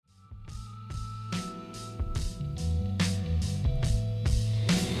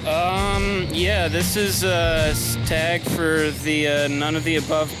Yeah, this is tag for the None of the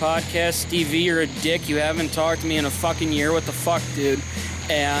Above podcast. Steve V, you're a dick. You haven't talked to me in a fucking year. What the fuck, dude?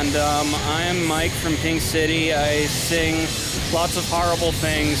 And I'm Mike from Pink City. I sing lots of horrible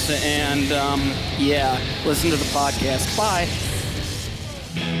things. And yeah, listen to the podcast. Bye.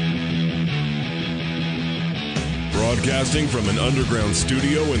 Broadcasting from an underground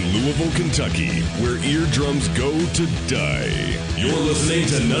studio in Louisville, Kentucky, where eardrums go to die. You're listening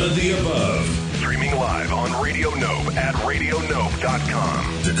to None of the Above. Streaming live on Radio Nope at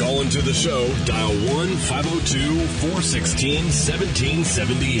RadioNope.com. To call into the show, dial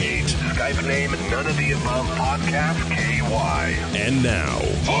 1-502-416-1778. Skype name None of the Above Podcast KY. And now,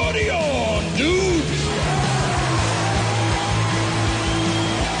 party on, dude!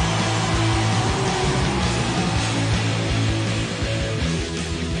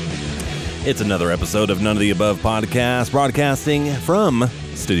 It's another episode of None of the Above podcast, broadcasting from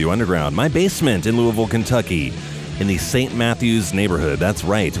Studio Underground, my basement in Louisville, Kentucky, in the St. Matthews neighborhood. That's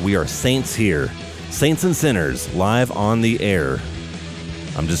right, we are saints here. Saints and sinners, live on the air.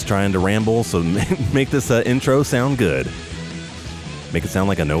 I'm just trying to ramble, so make this intro sound good. Make it sound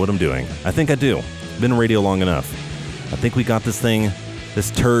like I know what I'm doing. I think I do. Been in radio long enough. I think we got this thing,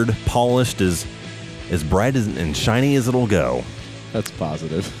 this turd, polished as bright and shiny as it'll go. That's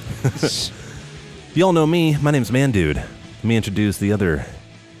positive. Y'all know me. My name's Man Dude. Let me introduce the other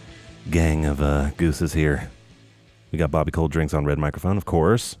gang of gooses here. We got Bobby Cold Drinks on red microphone, of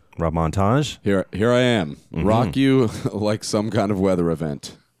course. Rob Montage. Here I am. Mm-hmm. Rock you like some kind of weather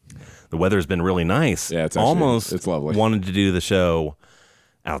event. The weather's been really nice. Yeah, it's lovely. Wanted to do the show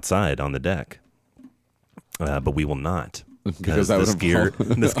outside on the deck, but we will not because this gear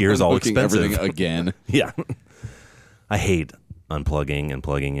is all expensive. Everything again. Yeah, I hate unplugging and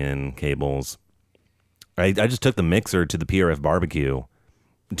plugging in cables. I just took the mixer to the PRF barbecue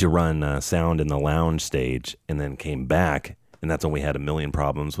to run sound in the lounge stage, and then came back, and that's when we had a million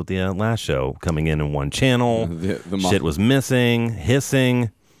problems with the last show coming in one channel. Shit was missing,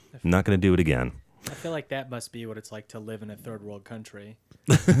 hissing. I'm not going to do it again. I feel like that must be what it's like to live in a third world country.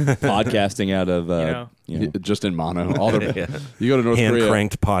 Podcasting out of just in mono. All their, Yeah. You go to North Korea.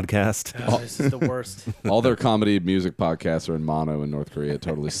 Hand-cranked podcast. Oh, this is the worst. All their comedy music podcasts are in mono in North Korea. It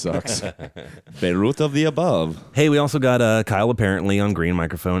totally sucks. Beirut of the above. Hey, we also got Kyle apparently on green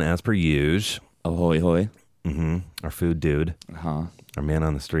microphone as per usual. Ahoy, hoy. Mm-hmm. Our food dude. Uh-huh. Our man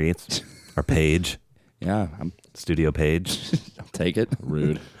on the streets. Our page. Yeah, Studio page. I'll take it.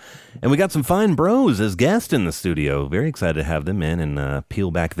 Rude. And we got some fine bros as guests in the studio. Very excited to have them in and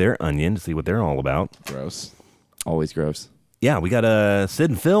peel back their onion to see what they're all about. Gross. Always gross. Yeah, we got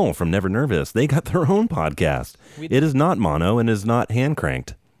Sid and Phil from Never Nervous. They got their own podcast. It is not mono and is not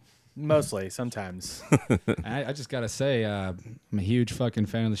hand-cranked. Mostly, sometimes. I just got to say, I'm a huge fucking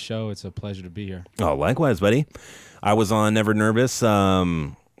fan of the show. It's a pleasure to be here. Oh, likewise, buddy. I was on Never Nervous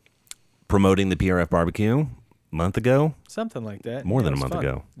promoting the PRF barbecue a month ago. Something like that. More than a it was month fun.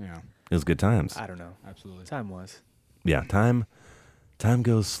 ago. Yeah, It was good times. I don't know. absolutely. Time was. Yeah, time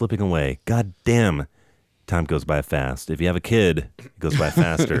goes slipping away. God damn, time goes by fast. If you have a kid, it goes by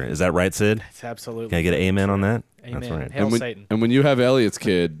faster. Is that right, Sid? It's absolutely. Can I get an amen on that? Amen. That's right. Hail Satan. And when you have Elliot's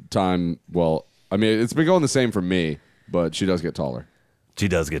kid, time, well, I mean, it's been going the same for me, but she does get taller. She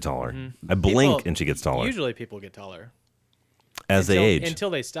does get taller. Mm-hmm. I blink People- and she gets taller Usually people get taller. as they age. Until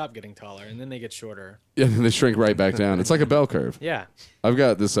they stop getting taller, and then they get shorter. Yeah, and they shrink right back down. It's like a bell curve. Yeah. I've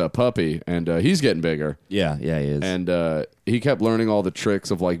got this puppy, and he's getting bigger. Yeah, he is. And he kept learning all the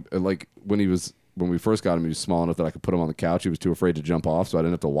tricks of like when we first got him, he was small enough that I could put him on the couch. He was too afraid to jump off, so I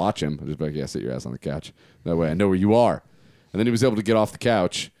didn't have to watch him. I just be like, yeah, sit your ass on the couch. That way I know where you are. And then he was able to get off the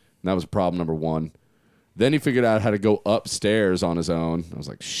couch, and that was problem number one. Then he figured out how to go upstairs on his own. I was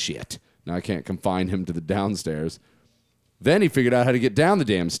like, shit. Now I can't confine him to the downstairs. Then he figured out how to get down the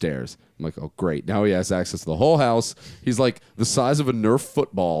damn stairs. I'm like, oh, great. Now he has access to the whole house. He's like the size of a Nerf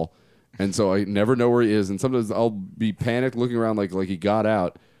football. And so I never know where he is. And sometimes I'll be panicked looking around like he got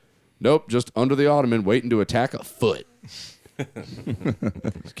out. Nope, just under the ottoman waiting to attack a foot.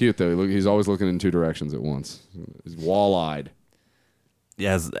 It's cute, though. He's always looking in two directions at once. He's wall-eyed.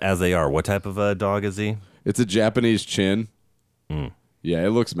 As they are. What type of dog is he? It's a Japanese chin. Yeah,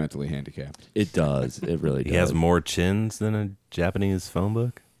 it looks mentally handicapped. It does. It really does. He has more chins than a Japanese phone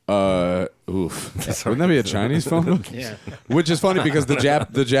book? Oof. Wouldn't that be a Chinese phone book? Yeah. Which is funny because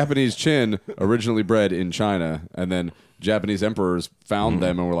the Japanese chin originally bred in China, and then Japanese emperors found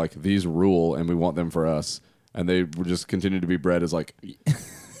them and were like, these rule, and we want them for us. And they would just continue to be bred as like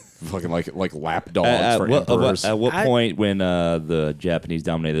fucking like lap dogs for emperors. At what point when the Japanese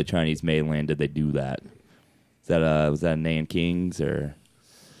dominated the Chinese mainland did they do that? Is that was that Nanking's or?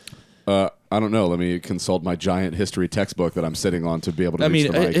 I don't know. Let me consult my giant history textbook that I'm sitting on to be able to. I mean,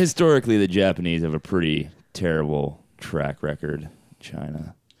 reach the mic. historically, the Japanese have a pretty terrible track record.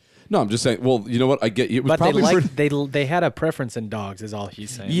 China. No, I'm just saying. Well, you know what? I get you. It was But probably they had a preference in dogs, is all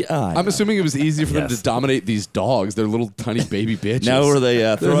he's saying. Yeah, I'm assuming it was easy for them Yes. to dominate these dogs. They're little tiny baby bitches. Now were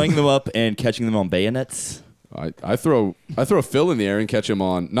they throwing them up and catching them on bayonets? I throw Phil in the air and catch him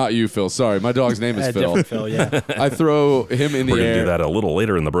on. Not you, Phil. Sorry, my dog's name is Phil. Different Phil, yeah. I throw him in the We're going to air. do that a little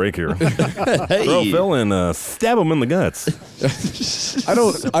later in the break here. Hey, Throw Phil and stab him in the guts. I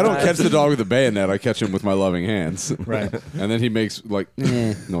don't catch the dog with a bayonet. I catch him with my loving hands. Right. And then he makes like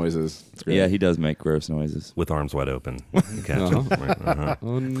noises. It's great. yeah, he does make gross noises. With arms wide open. You catch him. Right, uh-huh.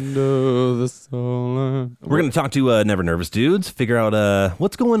 Under the solar. We're going to talk to Never Nervous Dudes, figure out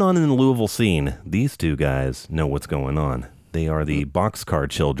what's going on in the Louisville scene. These two guys know what's going on. They are the boxcar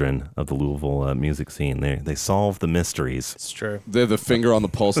children of the Louisville music scene. They solve the mysteries. It's true. They're the finger on the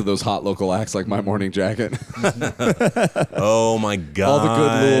pulse of those hot local acts like My Morning Jacket. Oh my God! All the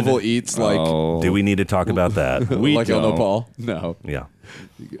good Louisville eats like Oh. Do we need to talk about that? We like El don't. Nopal. No. Yeah.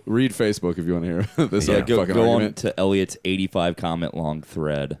 Read Facebook if you want to hear this Yeah. Go fucking on argument. to Elliot's 85 comment long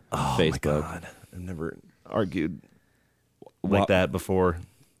thread on Oh my Facebook. God! I've never argued Wha- like that before.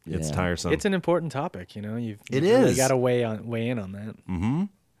 It's Yeah. tiresome. It's an important topic, you know. You've It really is. got to weigh in on that.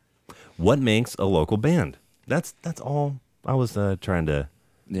 What makes a local band? That's all I was trying to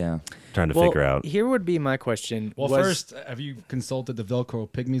Yeah. figure out. Here would be my question. Well, Was- first, have you consulted the Velcro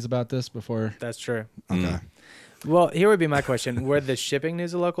Pygmies about this before? That's true. Okay. Well, here would be my question. Were the Shipping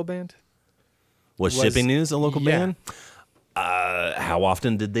News a local band? Was was- Shipping News a local yeah. band? How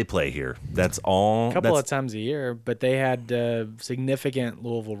often did they play here? That's all. A couple that's, of times a year, but they had significant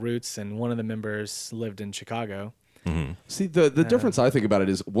Louisville roots, and one of the members lived in Chicago. See, the difference I think about it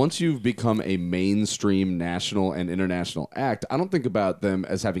is once you've become a mainstream national and international act, I don't think about them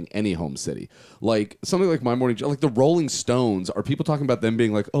as having any home city. Like something like My Morning, like the Rolling Stones, are people talking about them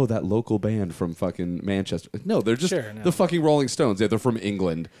being like, oh, that local band from fucking Manchester? No, they're just Sure, no. the fucking Rolling Stones. Yeah, they're from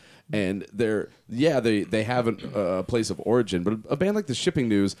England. And they have a place of origin, but a band like the Shipping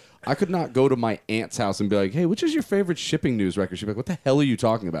News, I could not go to my aunt's house and be like, "Hey, which is your favorite Shipping News record?" She'd be like, "What the hell are you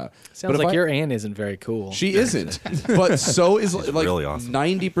talking about?" Sounds like your aunt isn't very cool. She isn't, but so is like really awesome.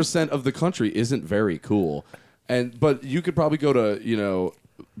 90% of the country isn't very cool, but you could probably go to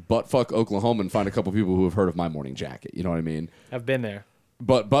buttfuck Oklahoma and find a couple people who have heard of My Morning Jacket. You know what I mean? I've been there.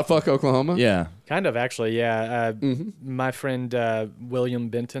 But buttfuck Oklahoma, Yeah. Kind of, actually, yeah. My friend William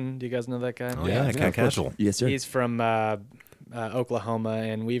Benton, do you guys know that guy? Oh, yeah, Cat Casual. Yes, sir. He's from Oklahoma,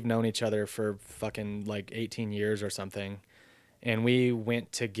 and we've known each other for fucking like 18 years or something. And we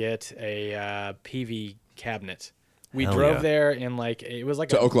went to get a PV cabinet. We Hell drove yeah. there in like it was like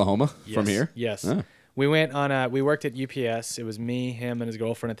to a, Oklahoma yes, from here. Yes. Ah. We went on we worked at UPS. It was me, him, and his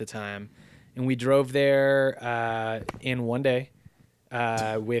girlfriend at the time. And we drove there in one day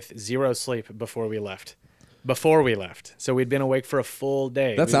with zero sleep before we left. So we'd been awake for a full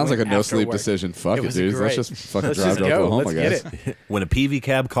day. That We sounds like a went no after sleep work. decision. Fuck it, was dude. great. Let's just fucking Let's drive just to go. Oklahoma, Let's guys. get it. When a PV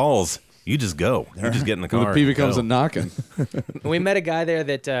cab calls, you just go. You just get in the car. When the PV and comes go. a knocking. And we met a guy there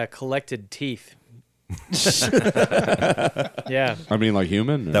that collected teeth. Yeah. I mean, like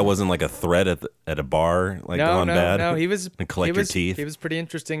human. That wasn't like a threat at a bar, like gone bad. No, he was and collect he your was, teeth. He was a pretty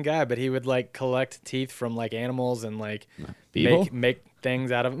interesting guy, but he would like collect teeth from like animals and like People? make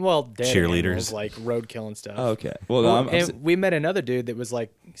things out of dead Cheerleaders. animals, like roadkill and stuff. Oh, okay. Well, Well, I'm we met another dude that was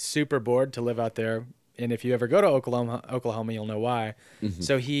like super bored to live out there. And if you ever go to Oklahoma, you'll know why. Mm-hmm.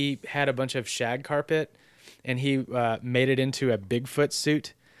 So he had a bunch of shag carpet, and he made it into a Bigfoot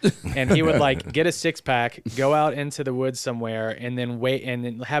suit. And he would like get a 6-pack, go out into the woods somewhere, and then wait, and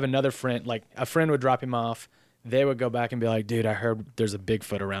then have another friend. Like a friend would drop him off. They would go back and be like, "Dude, I heard there's a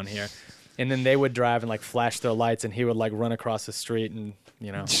Bigfoot around here." And then they would drive and like flash their lights, and he would like run across the street, and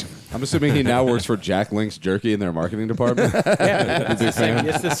I'm assuming he now works for Jack Link's Jerky in their marketing department. yeah, it's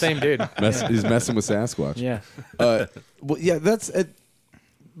the same dude. He's messing with Sasquatch. Yeah. Well, yeah, that's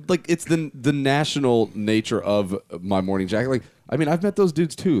like it's the national nature of My Morning Jacket. Like, I mean, I've met those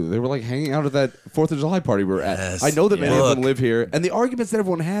dudes too. They were like hanging out at that 4th of July party we were at. Yes. I know that many of Look. them live here, and the arguments that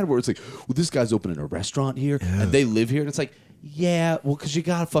everyone had were, it's like, well, this guy's opening a restaurant here, and they live here, and it's like, yeah, well, because you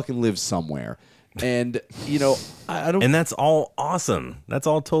gotta fucking live somewhere, and I don't. And that's all awesome. That's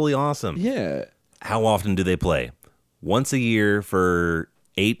all totally awesome. Yeah. How often do they play? Once a year for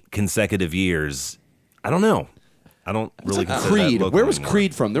 8 consecutive years. I don't know. I don't really consider that Creed. local Where was anymore.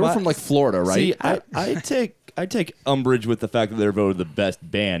 Creed from? They were from like Florida, right? See, I take umbrage with the fact that they're voted the best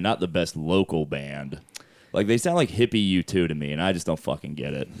band, not the best local band. Like they sound like hippie U2 to me, and I just don't fucking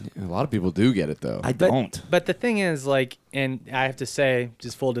get it. A lot of people do get it though. I don't. But the thing is, like, and I have to say,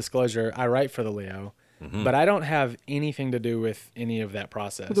 just full disclosure, I write for the Leo, but I don't have anything to do with any of that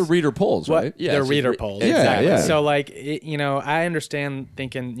process. The reader polls, right? Yeah, the it's just reader polls. Yeah, Exactly. yeah. So, like, I understand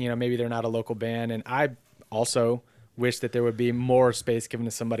thinking, maybe they're not a local band, and I also wish that there would be more space given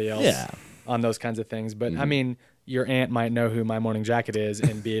to somebody else on those kinds of things. But I mean, your aunt might know who My Morning Jacket is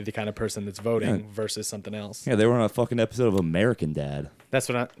and be the kind of person that's voting versus something else. Yeah, they were on a fucking episode of American Dad. That's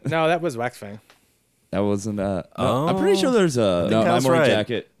what no, that was Wax Fang. That wasn't. No, I'm pretty sure there's a No, My that's Morning right.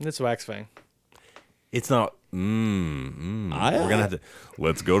 Jacket. That's Wax Fang. It's not. We're gonna have to.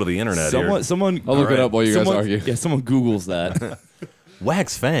 Let's go to the internet here. Someone. I'll look it up while you guys someone- argue. Yeah, someone Googles that.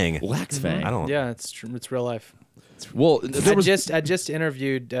 Wax Fang. Wax Fang. I don't. Yeah, it's true. It's real life. Well, I just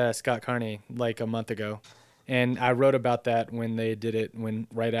interviewed Scott Carney like a month ago, and I wrote about that when they did it,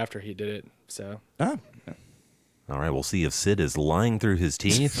 right after he did it. So Ah. All right, we'll see if Sid is lying through his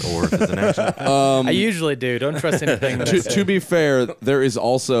teeth or if it's an action. I usually do. Don't trust anything. That I say. to be fair, there is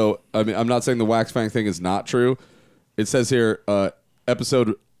also. I mean, I'm not saying the Wax Fang thing is not true. It says here,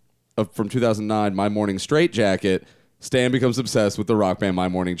 episode from 2009, My Morning Straight Jacket. Stan becomes obsessed with the rock band My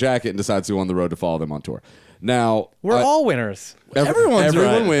Morning Jacket and decides to go on the road to follow them on tour. Now We're all winners. everyone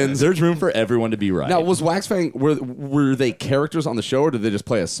right. wins. There's room for everyone to be right. Now, was Wax Fang were they characters on the show, or did they just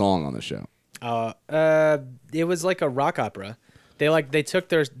play a song on the show? It was like a rock opera. They took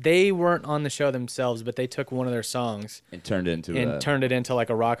they weren't on the show themselves, but they took one of their songs and turned it into and turned it into like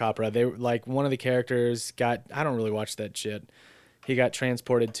a rock opera. They like one of the characters got. I don't really watch that shit. He got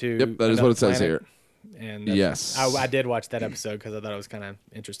transported to. Yep, that is another what it says planet, here. And Yes. I did watch that episode because I thought it was kind of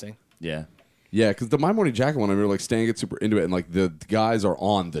interesting. Yeah. Yeah, because the My Morning Jacket one, I remember like Stan gets super into it, and like the guys are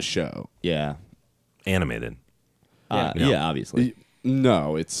on the show. Yeah. Animated. Yeah, obviously.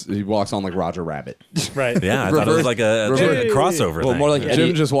 No, he walks on like Roger Rabbit. Right. Yeah, I thought it was like a crossover. Well, thing. more like Yeah. Eddie-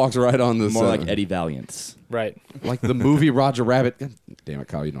 Jim just walks right on this. More like Eddie Valiant's. Right. like the movie Roger Rabbit. God damn it,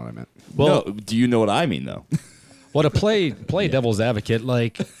 Kyle, you know what I meant. Well, no, do you know what I mean though? Well, to play devil's advocate,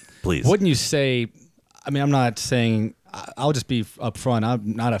 like, Please. wouldn't you say? I mean, I'm not saying. I'll just be upfront.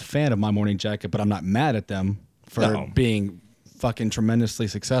 I'm not a fan of My Morning Jacket, but I'm not mad at them for being fucking tremendously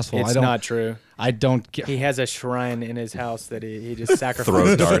successful. It's not true. I don't get. He has a shrine in his house that he just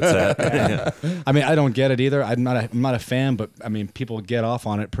sacrifices. Throws darts at. I mean, I don't get it either. I'm not a fan, but I mean, people get off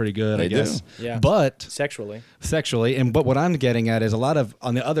on it pretty good, I They guess. do. Yeah. But Sexually. but what I'm getting at is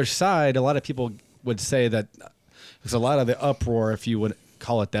on the other side, a lot of people would say that there's a lot of the uproar, if you would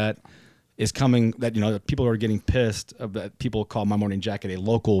call it that, is coming that people are getting pissed that people call My Morning Jacket a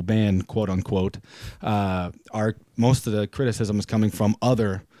local band, quote unquote. Most of the criticism is coming from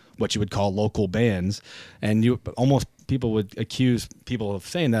other what you would call local bands, and people would accuse people of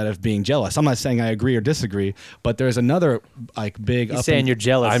saying that of being jealous. I'm not saying I agree or disagree, but there's another like big. He's saying you're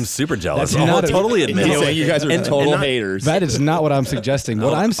jealous. I'm super jealous. That's I'll not a- totally admit He's it. saying you guys are total haters. That is not what I'm suggesting.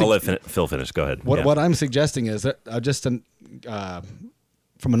 What I'll let Phil finish. Go ahead. What I'm suggesting is that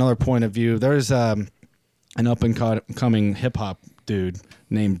from another point of view, there's an up and coming hip hop dude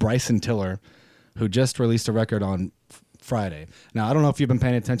named Bryson Tiller, who just released a record on Friday. Now, I don't know if you've been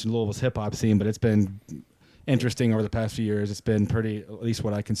paying attention to Louisville's hip hop scene, but it's been interesting over the past few years. It's been pretty, at least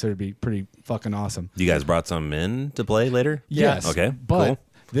what I consider to be pretty fucking awesome. You guys brought some in to play later? Yes. Okay. But Cool.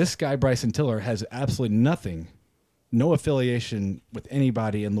 this guy, Bryson Tiller, has absolutely no affiliation with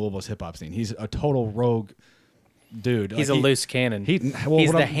anybody in Louisville's hip hop scene. He's a total rogue dude. He's Like, a loose cannon. He's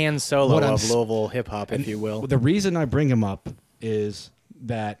He's the Han Solo what I'm of s- Louisville hip hop, if you will. The reason I bring him up is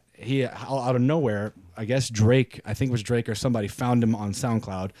that he, out of nowhere, I guess Drake, I think it was Drake or somebody, found him on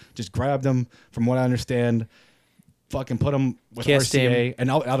SoundCloud, just grabbed him, from what I understand, fucking put him with Kissed RCA, him.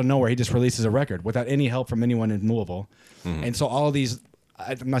 and out of nowhere, he just releases a record without any help from anyone in Louisville. And so all these,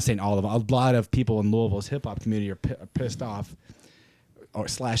 I'm not saying all of them, a lot of people in Louisville's hip hop community are pissed off, or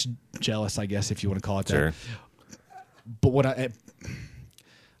 / jealous, I guess, if you want to call it Sure. that. But what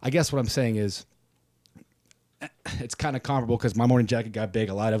I guess what I'm saying is, it's kind of comparable because My Morning Jacket got big.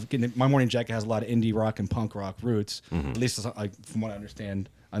 My Morning Jacket has a lot of indie rock and punk rock roots. At least like, from what I understand.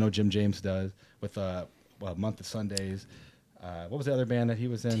 I know Jim James does with Month of Sundays. What was the other band that he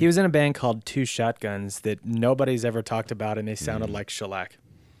was in? He was in a band called Two Shotguns that nobody's ever talked about, and they sounded like shellac.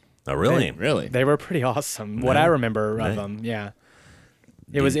 Oh, really? Really? They were pretty awesome. What I remember of them, yeah.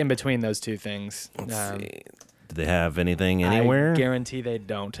 It was Did- in between those two things. Let's see. Did they have anything I anywhere? guarantee they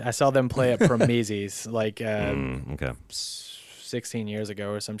don't. I saw them play at Prometheus like Okay. 16 years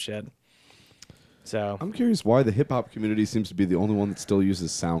ago or some shit. So I'm curious why the hip hop community seems to be the only one that still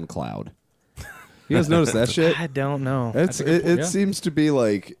uses SoundCloud. You guys notice that shit? I don't know. It yeah. seems to be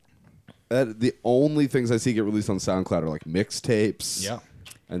like the only things I see get released on SoundCloud are like mixtapes. Yeah.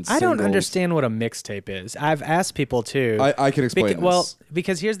 And I don't singles. understand what a mixtape is. I've asked people too. I can explain this. Well,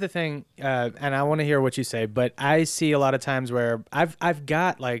 because here's the thing, and I want to hear what you say, but I see a lot of times where I've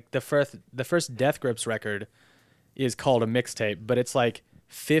got like the first Death Grips record is called a mixtape, but it's like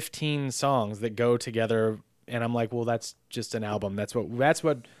 15 songs that go together, and I'm like, well, that's just an album. That's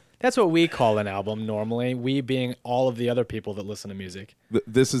what we call an album normally. We being all of the other people that listen to music.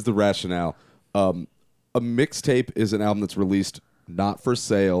 This is the rationale. A mixtape is an album that's released not for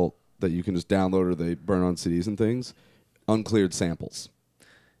sale, that you can just download or they burn on CDs and things. Uncleared samples.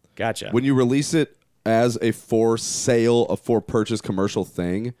 Gotcha. When you release it as a for sale, a for purchase commercial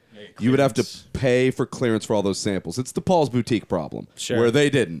thing, you would have to pay for clearance for all those samples. It's the Paul's Boutique problem, where they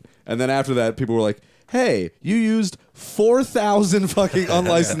didn't. And then after that, people were like, hey, you used 4,000 fucking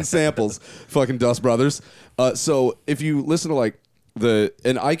unlicensed samples, fucking Dust Brothers. So if you listen to like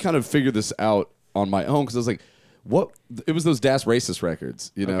and I kind of figured this out on my own because I was like, what? It was those Das Racist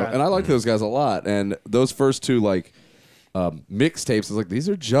records, you know? Okay. And I like those guys a lot. And those first two, like, mixtapes, I was like, these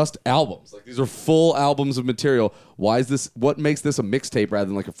are just albums. Like, these are full albums of material. Why is this? What makes this a mixtape rather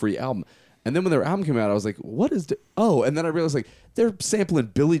than like a free album? And then when their album came out, I was like, what is and then I realized like they're sampling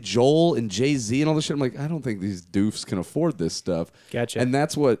Billy Joel and Jay-Z and all this shit. I'm like, I don't think these doofs can afford this stuff. Gotcha. And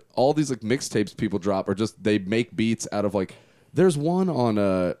that's what all these like mixtapes people drop are just, they make beats out of like, there's one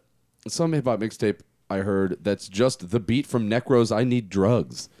on some hip hop mixtape I heard that's just the beat from Necro's I Need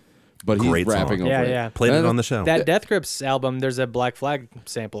Drugs. But he's Great rapping song. over Yeah, it. yeah. Played it on the show. That Death Grips album, there's a Black Flag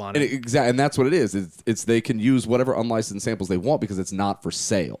sample on it. Exactly, and that's what it is. It's they can use whatever unlicensed samples they want because it's not for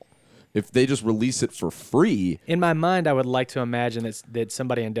sale. If they just release it for free, In my mind, I would like to imagine that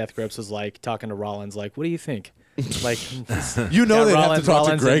somebody in Death Grips was like talking to Rollins, like, "What do you think?" Like, you know, they'd have to talk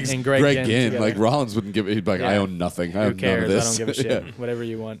Rollins to and Greg Ginn Ginn. together. Like Rollins wouldn't give it. He'd be like, I Yeah. own nothing. I Who have none cares? of I this. don't give a shit. Yeah. Whatever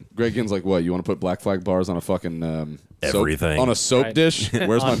you want. Greg Ginn's like, what? You want to put Black Flag bars on a fucking Everything. soap, on a soap Right. dish?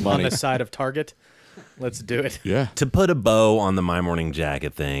 Where's my On money? the side of Target. Let's do it. Yeah. To put a bow on the My Morning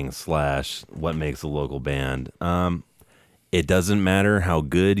Jacket thing / what makes a local band, it doesn't matter how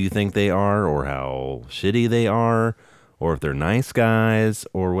good you think they are or how shitty they are or if they're nice guys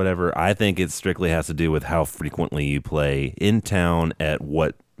or whatever. I think it strictly has to do with how frequently you play in town at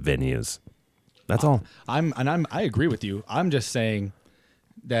what venues. That's all. I agree with you. I'm just saying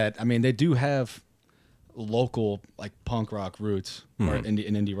that, I mean, they do have local like punk rock roots or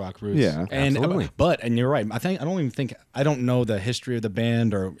indie rock roots. Yeah, and absolutely. and you're right. I don't know the history of the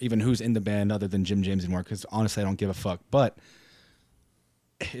band or even who's in the band other than Jim James anymore because honestly I don't give a fuck. But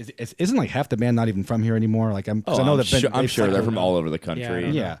isn't like half the band not even from here anymore? Like I'm sure they're from all over the country.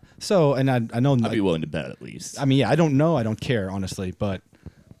 Yeah. So and I know I'd be willing to bet at least. I mean, yeah, I don't know. I don't care, honestly. But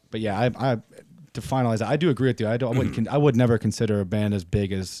yeah, I to finalize that, I do agree with you. I would never consider a band as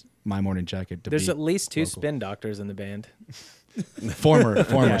big as My Morning Jacket to There's be at least 2 local. spin doctors in the band. former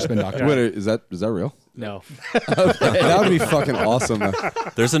spin doctor. Wait, is that real? No. That would be fucking awesome.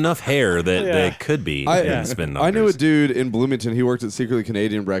 There's enough hair that they could be in spin I knew a numbers. dude in Bloomington. He worked at Secretly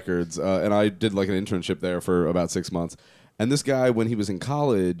Canadian Records, and I did like an internship there for about 6 months. And this guy, when he was in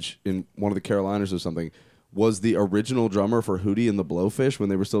college in one of the Carolinas or something, was the original drummer for Hootie and the Blowfish when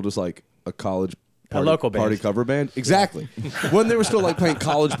they were still just like a college local band. party cover band. Exactly. When they were still like playing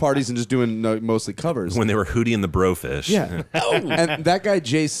college parties and just doing mostly covers. When they were Hootie and the Brofish. Yeah. And that guy,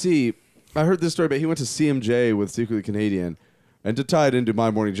 JC, I heard this story, but he went to CMJ with Secretly Canadian. And to tie it into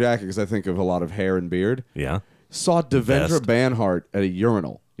My Morning Jacket, because I think of a lot of hair and beard, Yeah. saw Devendra Best. Banhart at a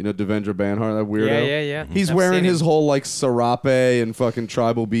urinal. You know Devendra Banhart, that weirdo? Yeah. He's I've wearing seen his him. whole like serape and fucking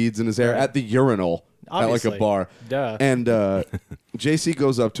tribal beads in his hair at the urinal at like Obviously. a bar. Duh. And JC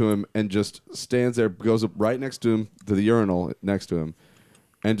goes up to him and just stands there, goes up right next to him, to the urinal next to him,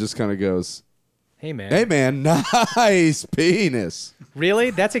 and just kind of goes, Hey, man. "Hey man, nice penis." Really?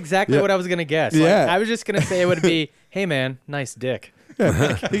 That's exactly Yeah. what I was going to guess. Yeah. Like, I was just going to say it would be, hey, man, nice dick. He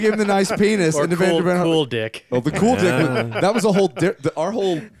gave him the nice penis, Or and Devendra Banhart. cool dick. Oh, the cool dick. That was a whole. Our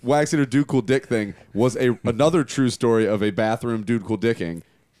whole Wax Eater Dude Cool Dick thing was another true story of a bathroom dude cool dicking.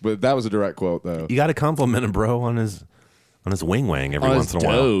 But that was a direct quote, though. You got to compliment a bro on his wing wang every once in a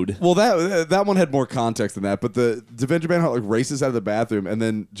while. Toad. Well, that one had more context than that. But the Devendra Banhart like races out of the bathroom, and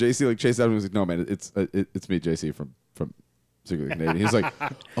then JC like chases out him and was like, "No, man, it's me, JC from Secretly Canadian." He's like,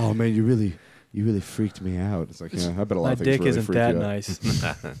 "Oh man, you really freaked me out." It's like, yeah, I bet a lot My of things dick really isn't freak that you out. nice.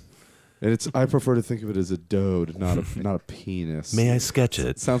 And it's I prefer to think of it as a dode, not a penis. May I sketch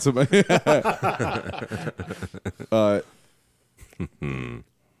it? Sounds so.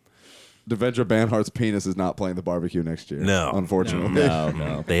 Devendra Banhart's penis is not playing the barbecue next year. No. Unfortunately.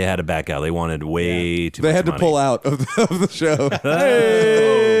 No. They had to back out. They wanted way too much They had to money. pull out of the show.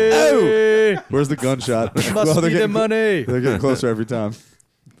 Hey! Where's the gunshot? Must be the money. They're getting closer every time.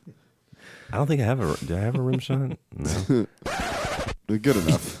 I don't think I have a. Do I have a rim shot? No, They're good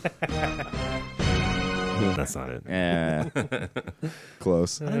enough. that's not it. Yeah.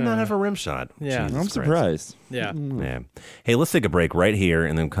 Close. I did not have a rim shot. Yeah. Jesus I'm Christ. surprised. Yeah. Yeah. Hey, let's take a break right here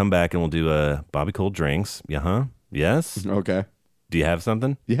and then come back and we'll do Bobby Cold drinks. Yeah, huh? Yes. Okay. Do you have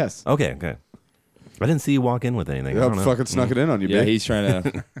something? Yes. Okay. Okay. I didn't see you walk in with anything. I I don't know. fucking snuck it in on you, Yeah, big. he's trying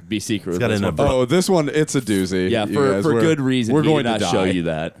to be secret. He's got with it this in one. a Oh, this one, it's a doozy. Yeah, You for guys, we're- good reason. We're He going did to not show die. you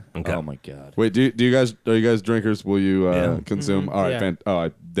that. Okay. Oh my god. Wait, are you guys drinkers? Will you Yeah. consume? All right, Yeah.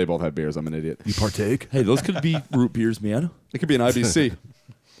 they both had beers. I'm an idiot. You partake? Hey, those could be root beers, man. It could be an IBC.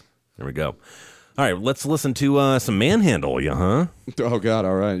 There we go. All right, let's listen to some Manhandle. Yeah, huh? Oh God!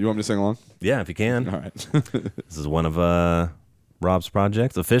 All right, you want me to sing along? Yeah, if you can. All right, This is one of Rob's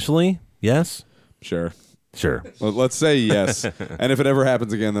projects officially. Yes. sure. Sure. Well, let's say yes, and if it ever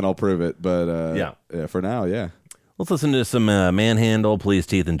happens again, then I'll prove it. But Yeah. For now, yeah. Let's listen to some Manhandle, Please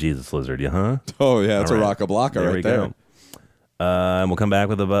Teeth, and Jesus Lizard. Yeah, huh? Oh yeah, that's All a right. rock-a-blocker There right we there. go. And we'll come back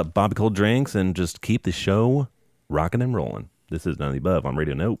with Bobby Cold drinks and just keep the show rocking and rolling. This is None of the Above on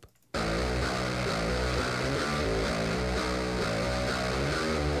Radio Nope.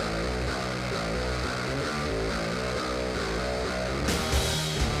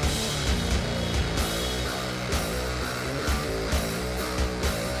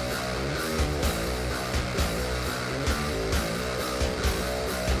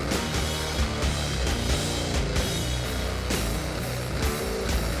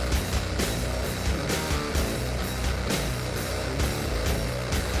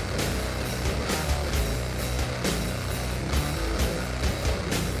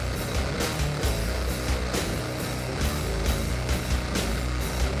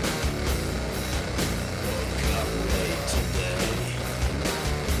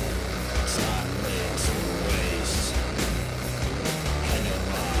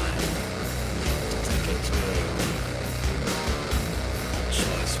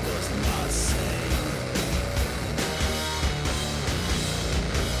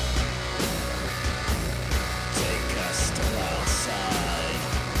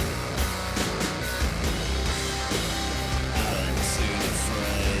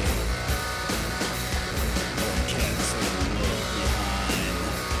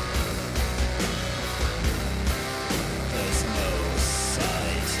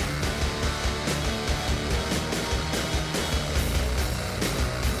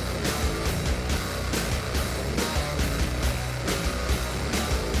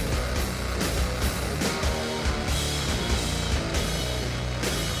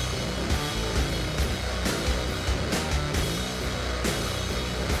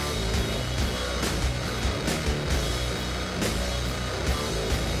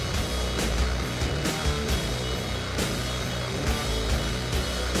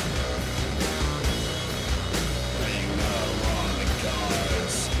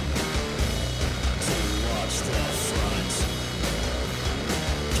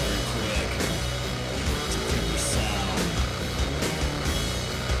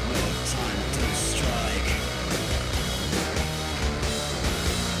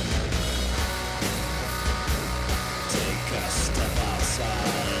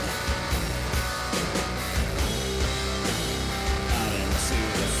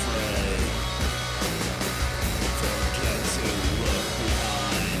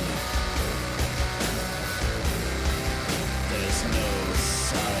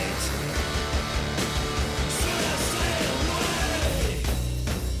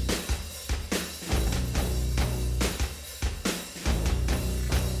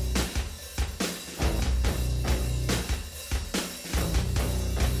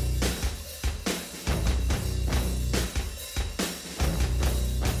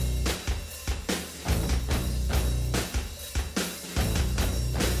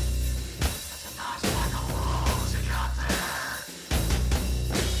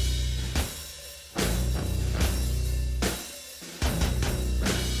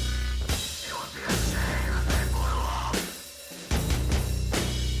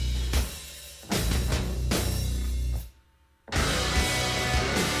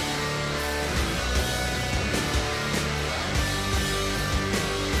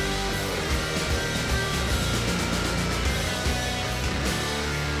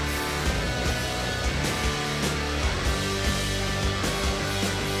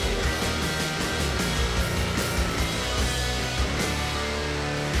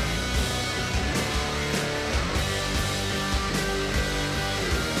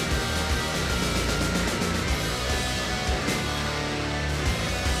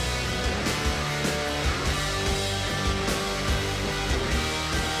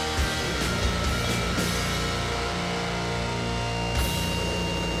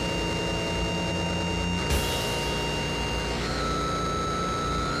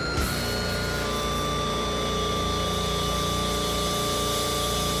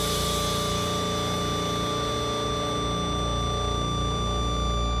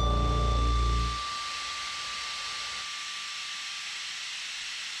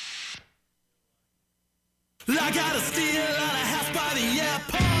 I got a steal on a house by the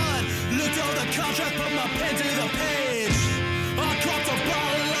airport. Looked over the contract, put my pen to the page. I caught a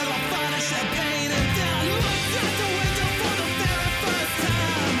bottle of the finest champagne, and then I looked out the window for the very first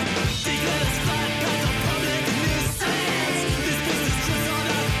time. Declared a flight past the public nuisance. This business trips are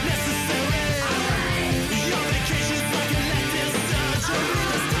not necessary. Your vacation's like elective surgery.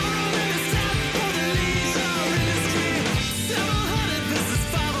 There's total innocent for the leisure industry. 700 versus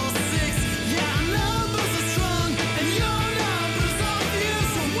 506. Yeah, our numbers are strong, and your numbers are few.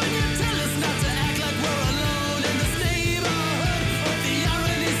 So when you tell us not to act like we're alone in this neighborhood,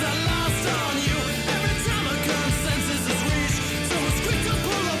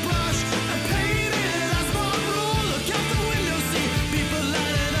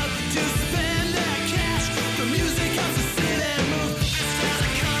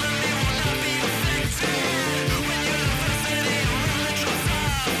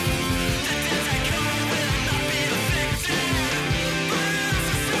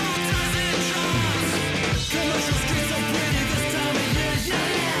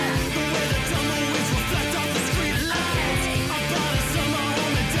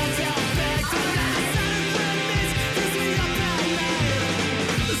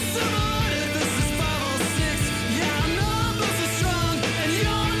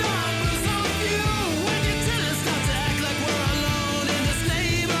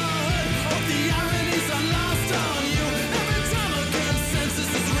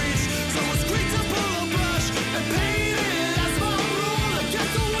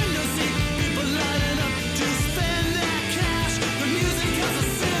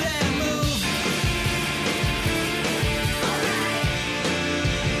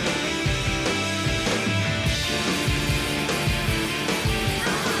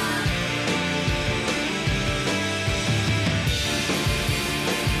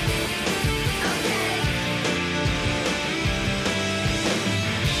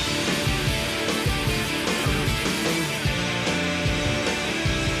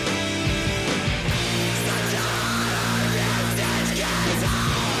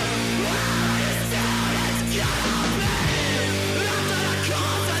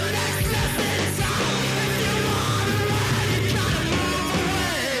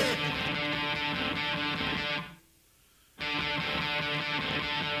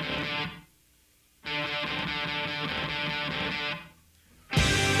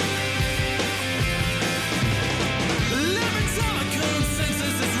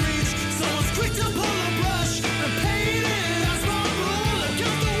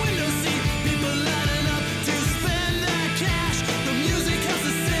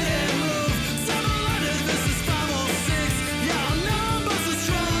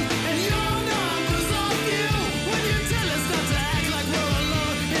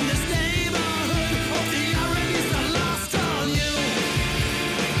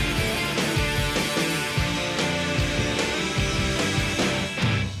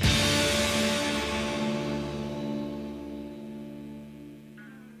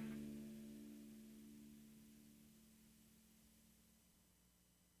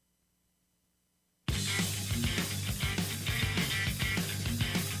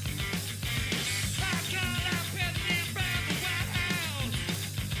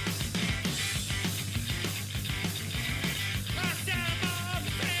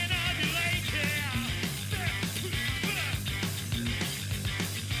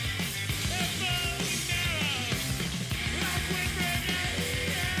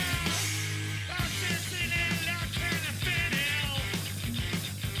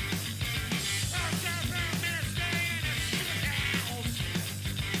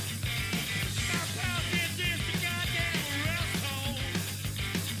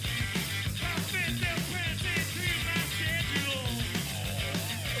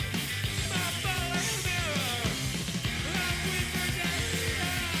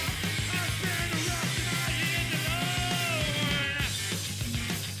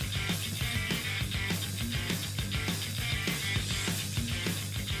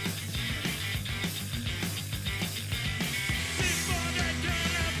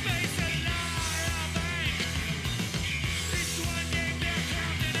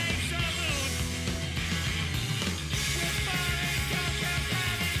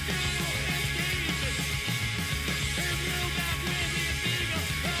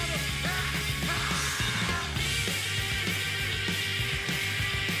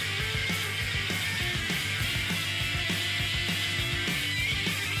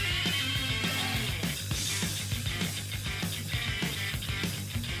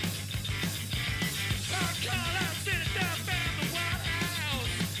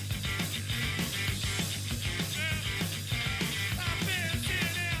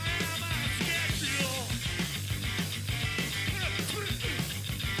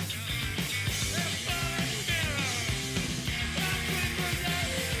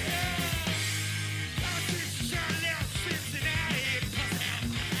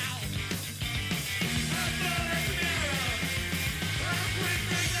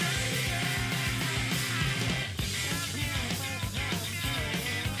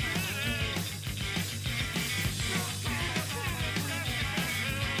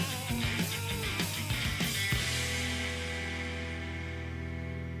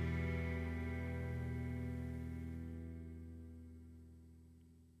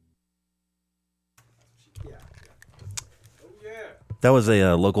 That was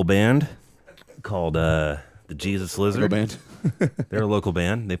a local band called the Jesus Lizard. Local band. They're a local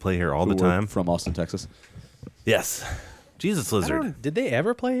band. They play here all the time. From Austin, Texas. Yes. Jesus Lizard. Did they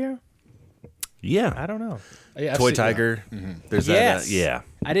ever play here? Yeah. I don't know. Toy Tiger. There's Yes. that. Yeah.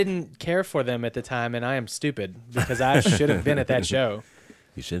 I didn't care for them at the time, and I am stupid because I should have been at that show.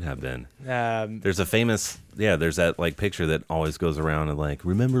 You should have been. Um, There's a famous, there's that like picture that always goes around and like,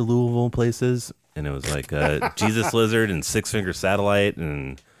 remember Louisville places? And it was like Jesus Lizard and Six Finger Satellite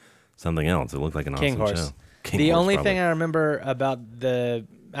and something else. It looked like an King awesome Horse. show. King The Horse, only probably. thing I remember about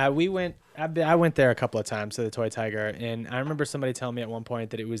I went there a couple of times to the Toy Tiger, and I remember somebody telling me at one point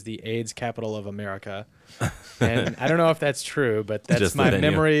that it was the AIDS capital of America. And I don't know if that's true, but that's Just the my venue.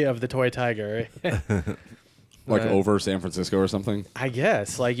 memory of the Toy Tiger. Like over San Francisco or something. I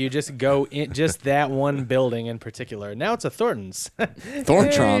guess like you just go in just that one building in particular. Now it's a Thornton's.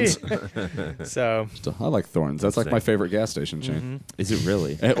 Thorntrons. Hey! So I like Thorns. That's like my favorite gas station chain. Is it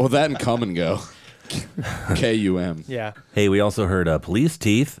really? Well, that and Come and Go. KUM. yeah, Hey, we also heard Police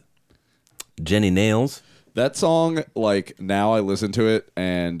Teeth, Jenny Nails. That song, like, now I listen to it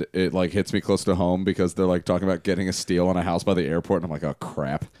and it, like, hits me close to home because they're, like, talking about getting a steal on a house by the airport. And I'm like, oh,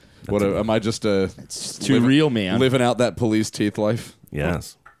 crap. Am I just Too real, man. living out that Police Teeth life?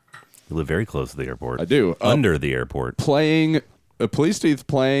 Yes. You live very close to the airport. I do. Under the airport. Playing, Police Teeth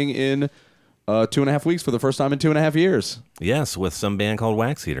playing in 2.5 weeks for the first time in 2.5 years. Yes, with some band called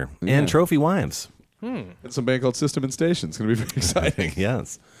Wax Eater Yeah. and Trophy Wives. And some band called System and Station. It's going to be very exciting.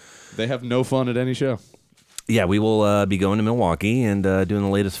 Yes. They have no fun at any show. Yeah, we will be going to Milwaukee and doing the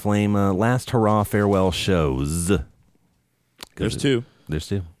latest Flame Last Hurrah Farewell shows. There's two. There's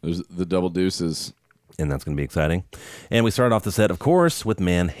two. There's the Double Deuces. And that's going to be exciting. And we start off the set, of course, with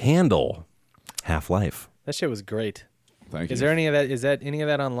Manhandle, Half-Life. that shit was great. Thank you. Is there any of that? Is that any of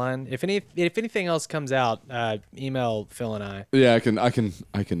that online? If anything else comes out, email Phil and I. Yeah, I can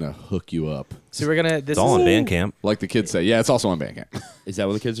hook you up. So we're gonna. This It's all is on Bandcamp. Like the kids say. Yeah, it's also on Bandcamp. Is that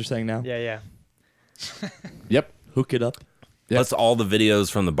what the kids are saying now? Yeah. Yep. Hook it up. Yep. Plus all the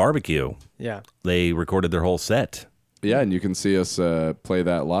videos from the barbecue. Yeah. They recorded their whole set. Yeah, and you can see us play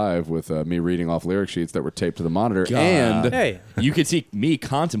that live with me reading off lyric sheets that were taped to the monitor. God. And Hey. You could see me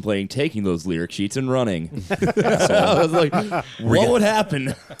contemplating taking those lyric sheets and running. So I was like, what would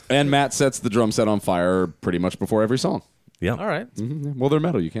happen? and Matt sets the drum set on fire pretty much before every song. Yeah. All right. Well, they're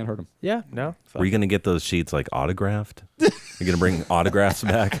metal. You can't hurt them. Yeah. No. Were you going to get those sheets like autographed? You're going to bring autographs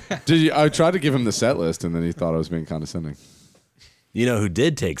back? I tried to give him the set list, and then he thought I was being condescending. You know who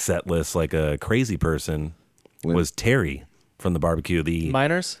did take set lists like a crazy person was Terry from the barbecue. The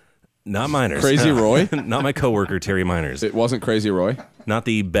Miners. Not Miners. Crazy Roy? Not my coworker, Terry Miners. It wasn't Crazy Roy. Not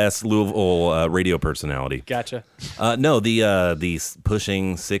the best Louisville radio personality. Gotcha. No, the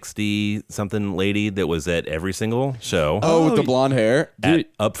pushing 60 something lady that was at every single show. Oh, with the blonde hair.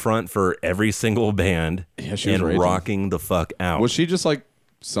 Up front for every single band. Yeah, she was and raging. rocking the fuck out. Was she just like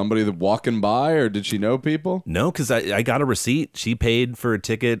somebody that walking by, or did she know people? No, because I got a receipt. She paid for a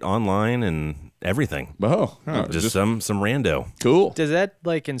ticket online and everything. Oh, Just some rando. cool. Does that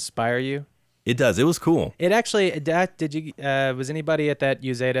like inspire you? It does. It was cool. It actually. Did you? Was anybody at that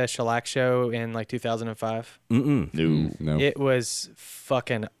Uzeda Shellac show in like 2005? No. It was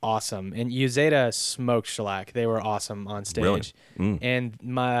fucking awesome. And Uzeda smoked Shellac. They were awesome on stage. Really? And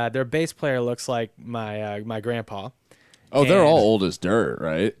their bass player looks like my grandpa. Oh, they're And- all old as dirt,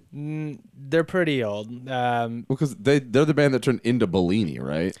 right? They're pretty old. Because they're the band that turned into Bellini,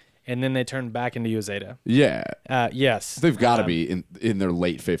 right? And then they turned back into Uzeda. Yeah. Yes. They've got to be in their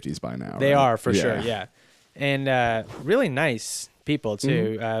late 50s by now. They right? are for sure, yeah, and really nice people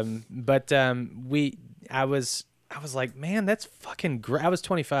too. I was like, man, that's fucking great. I was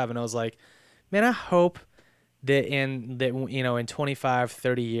 25, and I was like, man, I hope that in 25,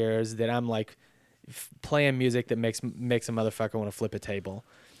 30 years that I'm like playing music that makes a motherfucker want to flip a table.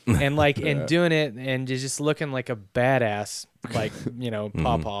 And like and doing it and just looking like a badass, like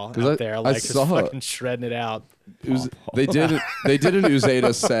pawpaw out there, like just saw it. fucking shredding it out. It was, they did an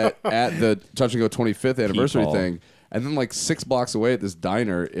Uzeda set at the Touch and Go 25th anniversary Paul. thing, and then like 6 blocks away at this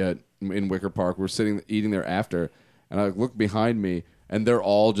diner in Wicker Park, we're sitting eating there after, and I look behind me, and they're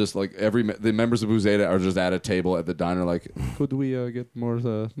all just like the members of Uzeda are just at a table at the diner, like, could we get more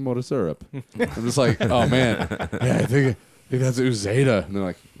syrup? I'm just like, oh man, yeah, I think that's Uzeda, and they're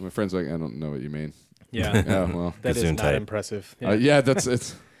like, my friend's like, I don't know what you mean. Yeah, Yeah, well, that is Bassoon not type. impressive. yeah,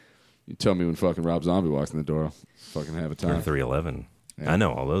 it's. You tell me when fucking Rob Zombie walks in the door, I'll fucking have a Or time. 311. Yeah. I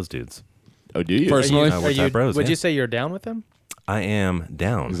know all those dudes. Oh, do you? Personally, We're type bros, Would yeah. you say you're down with them? I am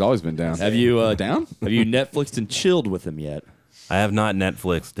down. he's always been down. Have you down? Have you Netflixed and chilled with him yet? I have not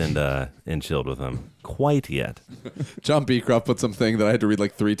Netflixed and chilled with him quite yet. John Beecroft put something that I had to read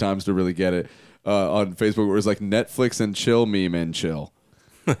like 3 times to really get it on Facebook where it was like Netflix and chill meme and chill.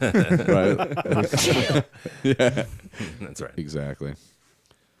 Right? Yeah. That's right. Exactly.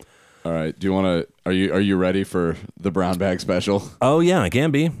 All right. Do you want to? Are you ready for the brown bag special? Oh, yeah, I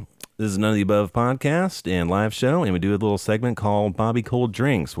can be. This is None of the Above podcast and live show, and we do a little segment called Bobby Cold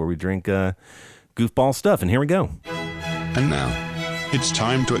Drinks, where we drink goofball stuff, and here we go. And now, it's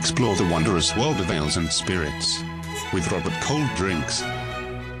time to explore the wondrous world of ales and spirits with Robert Cold Drinks.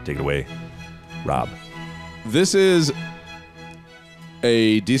 Take it away, Rob. This is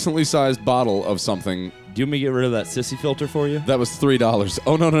a decently sized bottle of something. Do you want me to get rid of that sissy filter for you? That was $3.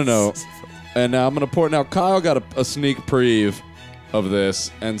 Oh, no. And now I'm going to pour it. Now, Kyle got a sneak preview of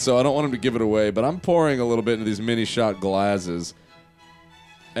this, and so I don't want him to give it away, but I'm pouring a little bit into these mini shot glasses.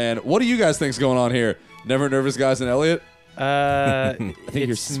 And what do you guys think's going on here? Never Nervous Guys and Elliot? I think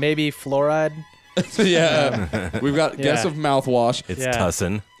it's maybe fluoride. Yeah. We've got guess of mouthwash. It's Yeah.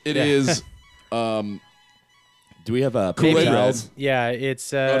 Tussin. It is... Do we have a Kool-Aid paper Red. towels? Yeah,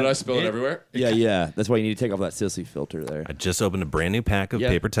 it's. Oh, did I spill it everywhere? Yeah. That's why you need to take off that sissy filter there. I just opened a brand new pack of Yeah.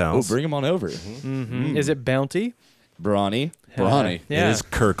 paper towels. Oh, bring them on over. Is it Bounty? Brawny. Brawny. Yeah. It is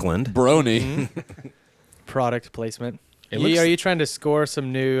Kirkland. Brony. Product placement. looks- Are you trying to score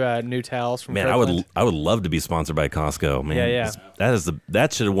some new towels from? Man, Kirkland? I would love to be sponsored by Costco. Man, Yeah.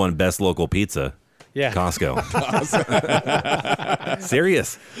 that should have won best local pizza. Yeah. Costco.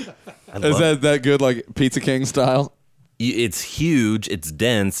 Serious. I Is love- that good, like Pizza King style? It's huge. It's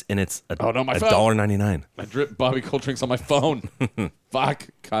dense, and it's Oh, no, my phone. $1.99. I drip Bobby Cold Drinks on my phone. Fuck.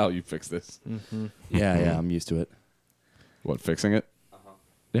 Kyle, you fix this. Yeah, I'm used to it. What, fixing it?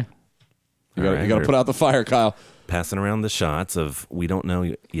 Yeah. All You right, got to we're put out the fire, Kyle. passing around the shots of we don't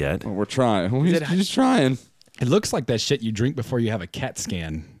know yet. We're trying. We're just trying. It looks like that shit you drink before you have a CAT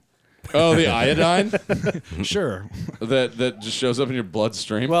scan. Oh, the iodine Sure. that just shows up in your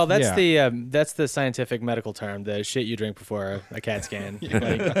bloodstream. Well, that's the scientific medical term, the shit you drink before a CAT scan.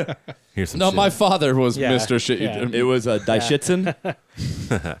 Like, Here's some no, shit. my father was Yeah, Mr. Shit. yeah. It was Dishitsin.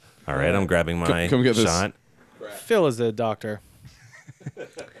 All right, I'm grabbing my come get this. shot. Phil is a doctor.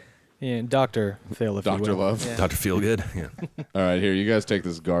 Yeah, Dr. Phil, if Dr. you will. Love. Yeah. Dr. Feelgood. Yeah. All right, here. You guys take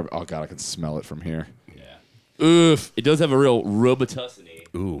this garbage. Oh, God, I can smell it from here. Yeah. Oof. It does have a real Robitussin.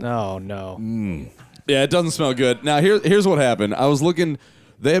 Ooh. No. Yeah, it doesn't smell good. Now, here's what happened. I was looking.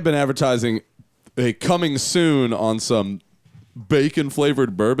 They have been advertising a coming soon on some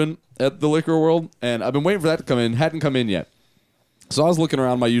bacon-flavored bourbon at the Liquor World, and I've been waiting for that to come in. Hadn't come in yet. So I was looking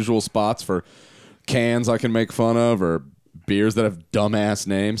around my usual spots for cans I can make fun of or beers that have dumbass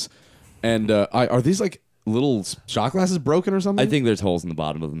names. And are these like little shot glasses broken or something? I think there's holes in the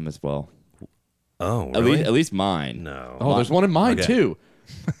bottom of them as well. Oh, At really? least, at least mine. No. Oh, there's one in mine Okay. too.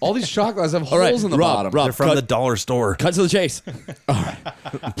 All these shot glasses have All right, holes in the Rob, bottom. Rob, They're from cut- the dollar store. Cut to the chase.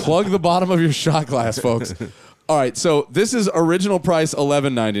 Plug the bottom of your shot glass, folks. All right, so this is original price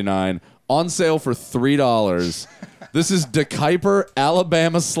 $11.99, on sale for $3. This is DeKuyper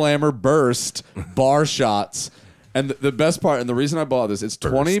Alabama Slammer Burst bar shots, and the best part, and the reason I bought this, it's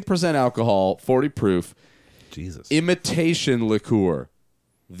 20% alcohol, 40 proof, Jesus. imitation liqueur.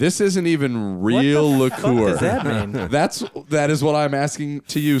 This isn't even real liqueur. What does that mean? That is what I'm asking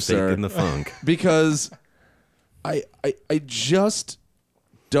to you, sir. Faking the funk. Because I just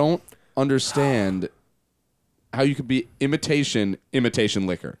don't understand how you could be imitation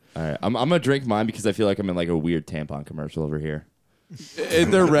liquor. All right, I'm gonna drink mine because I feel like I'm in like a weird tampon commercial over here.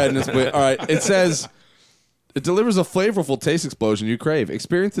 They're red and it's weird. All right, it says it delivers a flavorful taste explosion you crave.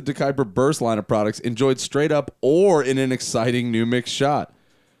 Experience the DeKuyper Burst line of products enjoyed straight up or in an exciting new mix shot.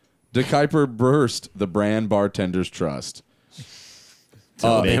 DeKuyper Burst, the brand bartenders trust.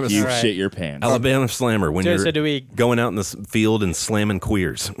 Make you Right. shit your pants. Alabama Slammer. When So- you're so do we- going out in the field and slamming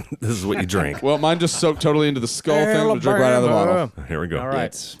queers, this is what you drink. Well, mine just soaked totally into the skull thing. I'm gonna drink right out of the bottle. Here we go. All right.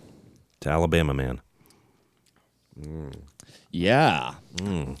 It's- To Alabama, man. yeah.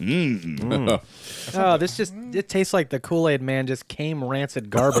 Oh, it tastes like the Kool-Aid man just came rancid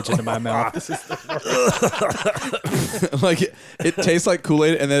garbage into my mouth. This is Like it tastes like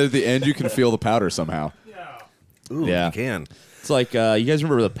Kool-Aid, and then at the end you can feel the powder somehow. Ooh, Yeah. you can. It's like you guys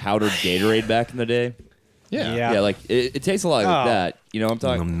remember the powdered Gatorade back in the day? Yeah. Yeah, like it tastes a lot like Oh. that. You know what I'm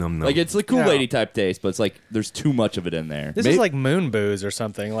talking? Nom, nom, nom. Like it's like Kool-Aid type taste, but it's like there's too much of it in there. This is like moon booze or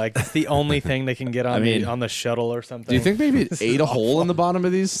something. Like it's the only thing they can get on mean- on the shuttle or something. Do you think maybe it ate a hole in the bottom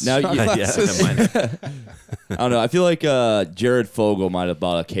of these? Now shot you- Yeah, glasses? never mind. I don't know. I feel like Jared Fogle might have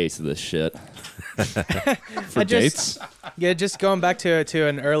bought a case of this shit. For dates? Yeah, just going back to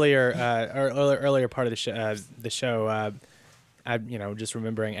an earlier earlier part of the show. just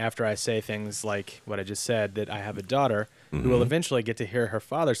remembering after I say things like what I just said, that I have a daughter who will eventually get to hear her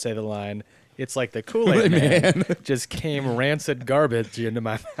father say the line, "It's like the Kool-Aid man just came rancid garbage into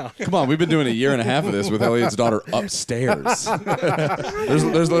my mouth." Come on, we've been doing a year and a half of this with Elliot's daughter upstairs.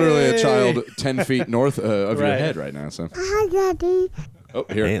 there's literally a child 10 feet north of your head right now. So. Hi, Daddy. Oh,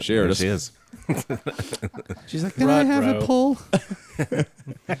 here Hey, she there is. she is. She's like, can I have a pull?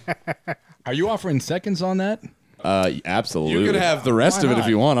 Are you offering seconds on that? Absolutely. You can have the rest Why of it if not?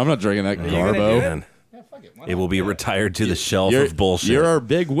 you want. I'm not drinking that garbo. Man. It will be retired to the shelf You're, of bullshit. you're our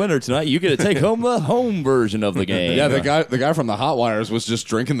big winner tonight. You get to take home the home version of the game. Yeah, the guy from the Hot Wires was just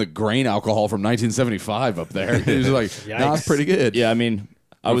drinking the grain alcohol from 1975 up there. He was like, "Nah, it's pretty good." Yeah, I mean,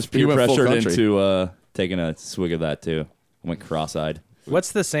 I was He peer went full pressured country. into taking a swig of that too. I went cross-eyed.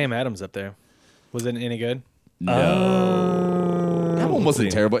 What's the Sam Adams up there? Was it any good? That one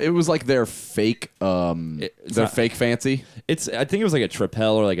wasn't terrible. It was like their fake, fake fancy. I think it was like a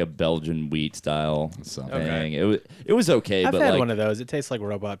Tripel or like a Belgian wheat style Something. thing. It was okay, I've but had like, one of those. It tastes like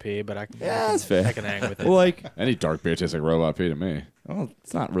robot pee, but that's fair. I can hang with it. well, like, Any dark beer tastes like robot pee to me. well,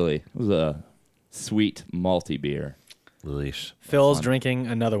 it's not really. It was a sweet malty beer. Leash. Phil's drinking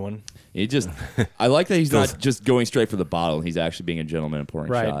another one. He just, I like that he's not just going straight for the bottle. He's actually being a gentleman and pouring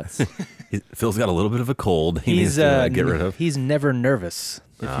Right. shots. Phil's got a little bit of a cold. He needs to get rid of. He's never nervous,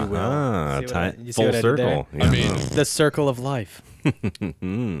 if you will. Ah, See what I- you see full what I did there? circle. Yeah. The circle of life. What's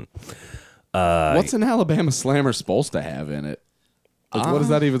an Alabama Slammer supposed to have in it? Like, what is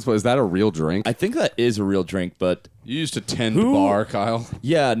that even supposed? Is that a real drink? I think that is a real drink, but You used to tend bar, Kyle.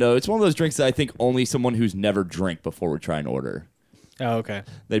 yeah, no, it's one of those drinks that I think only someone who's never drank before would try and order. Oh, okay.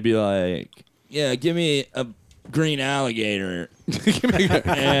 They'd be like, "Yeah, give me a green alligator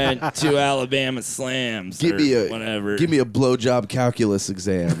and 2 Alabama slams, or whatever." Give me a blowjob calculus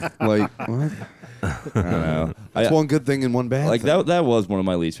exam. Like, what? I don't know. It's one good thing and one bad Like thing. that was one of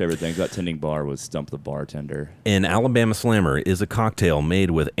my least favorite things. That tending bar was Stump the Bartender. An Alabama Slammer is a cocktail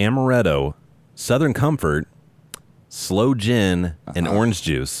made with amaretto, Southern Comfort, slow gin, and orange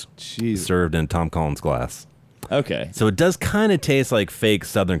juice, served in Tom Collins glass. Okay. So it does kind of taste like fake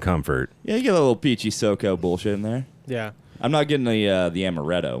Southern Comfort. Yeah, you get a little peachy SoCo bullshit in there. Yeah. I'm not getting the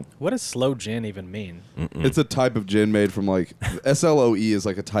amaretto. What does slow gin even mean? It's a type of gin made from like SLOE is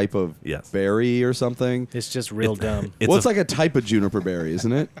like a type of berry or something. It's just real dumb. It's like a type of juniper berry,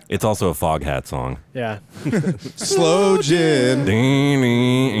 isn't it? It's also a Fog Hat song. Yeah. Slow gin.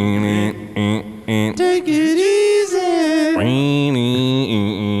 Take it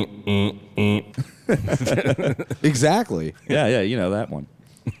Exactly. Yeah, you know that one.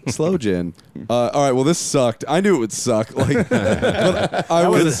 Slow gin. All right, well, this sucked. I knew it would suck. Like, but I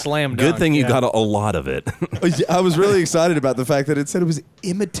That was was a slam Good dunk. thing you yeah. got a lot of it. I was really excited about the fact that it said it was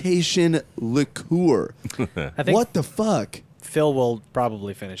imitation liqueur. I think What the fuck? Phil will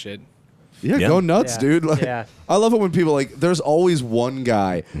probably finish it. Yeah, Yeah. go nuts, Yeah. dude. Like, Yeah. I love it when people like. There's always one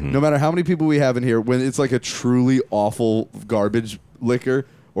guy, no matter how many people we have in here, when it's like a truly awful garbage liquor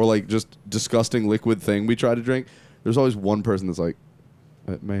or like just disgusting liquid thing we try to drink. There's always one person that's like,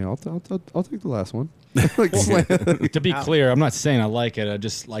 "Man, I'll take the last one." Like, slam. To be clear, I'm not saying I like it. I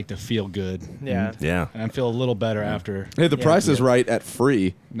just like to feel good. Yeah. Yeah. And I feel a little better after. Hey, the price is right at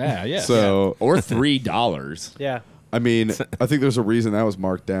free. Yeah. So, Or $3. Yeah. I mean, I think there's a reason that was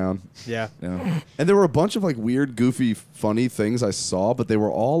marked down. Yeah. Yeah. And there were a bunch of like weird, goofy, funny things I saw, but they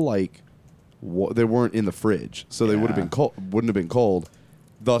were all like, they weren't in the fridge, so they would have been cold. Wouldn't have been cold,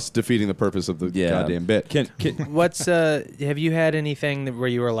 thus defeating the purpose of the goddamn bit. Can What's have you had anything where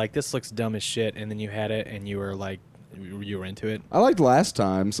you were like, this looks dumb as shit, and then you had it and you were like, you were into it? I liked last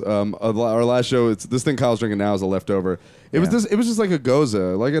time's. Our last show. It's this thing Kyle's drinking now is a leftover. It was this. It was just like a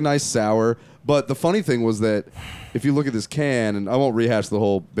goza, like a nice sour. But the funny thing was that if you look at this can, and I won't rehash the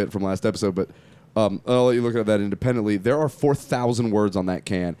whole bit from last episode, but I'll let you look at that independently. There are 4,000 words on that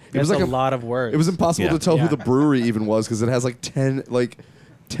can. It That's was like a lot of words. It was impossible Yeah. to tell Yeah. who the brewery even was because it has like 10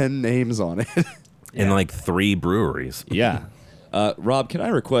 names on it. In like 3 breweries. Yeah. Rob, can I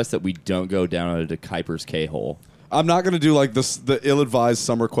request that we don't go down a Kuiper's K-hole? I'm not gonna do like this the ill-advised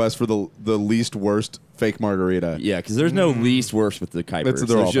summer quest for the least worst fake margarita. Yeah, because there's no least worst with the Kuipers.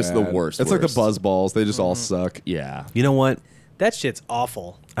 They're all There's just bad. the worst. It's like the worst. buzz balls. They just all suck. Yeah. You know what? That shit's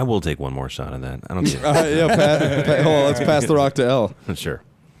awful. I will take one more shot of that. I don't care. Hold on, let's pass the rock to L. Sure.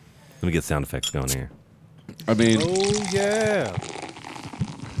 Let me get sound effects going here. I mean, Oh yeah.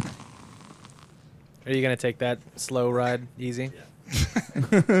 Are you gonna take that slow ride easy?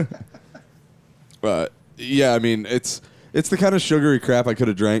 yeah, I mean, it's the kind of sugary crap I could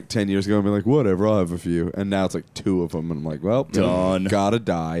have drank 10 years ago and be like, whatever, I'll have a few. And now it's like 2 of them, and I'm like, well, Done. gotta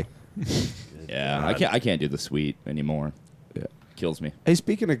die. Yeah. I can't do the sweet anymore. Yeah. kills me. Hey,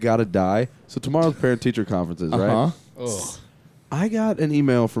 speaking of gotta die, so tomorrow's parent-teacher conferences, right? Oh. I got an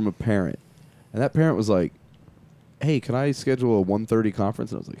email from a parent, and that parent was like, hey, can I schedule a 1:30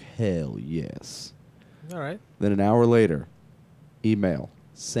 conference? And I was like, hell yes. All right. Then an hour later, email,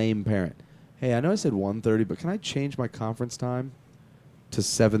 same parent. Hey, I know I said 1:30, but can I change my conference time to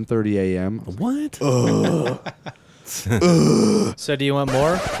 7:30 a.m.? What? So do you want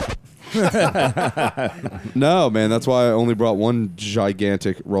more? No, man, that's why I only brought one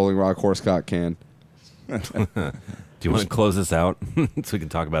gigantic Rolling Rock horsecock can. Do you want to close this out so we can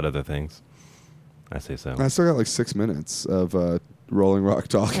talk about other things? I say so. I still got like 6 minutes of Rolling Rock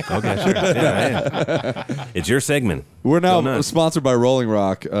talk. Okay, sure. Yeah. It's your segment. We're Go now nuts. sponsored by Rolling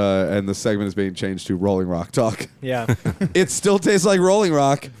Rock, and the segment is being changed to Rolling Rock Talk. Yeah. It still tastes like Rolling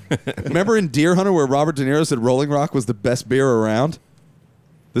Rock. Remember in Deer Hunter where Robert De Niro said Rolling Rock was the best beer around?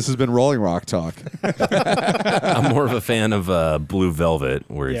 This has been Rolling Rock Talk. I'm more of a fan of Blue Velvet,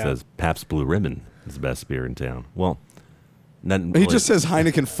 where he Yeah. says Pabst Blue Ribbon is the best beer in town. Well, He just says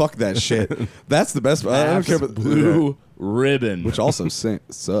Heineken, fuck that shit. That's the best. I don't care about Blue Ribbon. Which also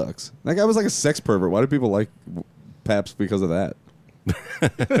sucks. That guy was like a sex pervert. Why do people like Pabst because of that?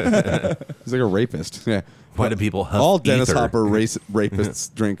 He's like a rapist. Yeah. Why do people huff All Dennis ether? Hopper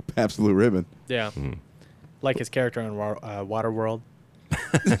rapists drink Pabst Blue Ribbon. Yeah. Like his character on Waterworld.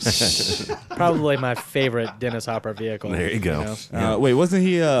 Probably my favorite Dennis Hopper vehicle. There you go. know? Yeah. Wait, wasn't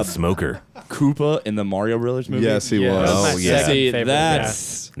he Smoker. Koopa in the Mario Brothers movie? Yes, he Yeah, was. that was my Oh, yeah. second See, favorite,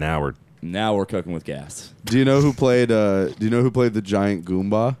 that's Now we're cooking with gas. Do you know who played? Do you know who played the giant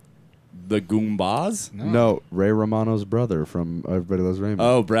Goomba? The Goombas? No, Ray Romano's brother from Everybody Loves Rainbow.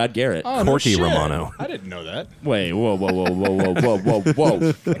 Oh, Brad Garrett. Oh, Corky shit. Romano. I didn't know that. Wait, whoa.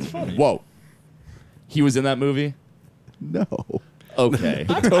 Whoa. He was in that movie? No. Okay.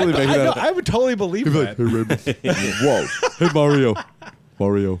 Totally making that up. I would totally believe He'd be like, that. hey, Rainbow. Whoa. Hey, Mario.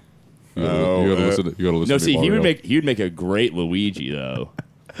 Mario. You gotta listen to No, me, see, Mario. he would make a great Luigi though.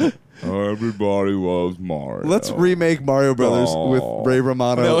 Everybody loves Mario. Let's remake Mario Brothers with Ray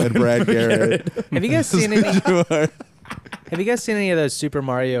Romano and Brad Garrett. Have you guys seen any? Have you guys seen any of those Super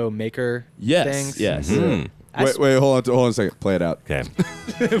Mario Maker things? Yes. Wait, hold on a second. Play it out. Okay.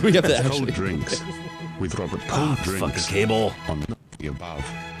 We got the Cold drinks with Robert Cold drinks Fucking cable. on the above.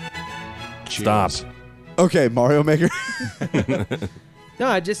 Stop. Cheers. Okay, Mario Maker. No,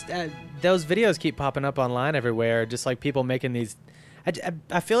 I just those videos keep popping up online everywhere. Just like people making these.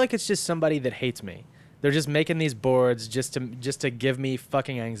 I feel like it's just somebody that hates me. They're just making these boards just to give me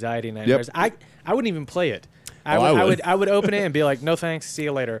fucking anxiety nightmares. I wouldn't even play it. I would open it and be like, no thanks, see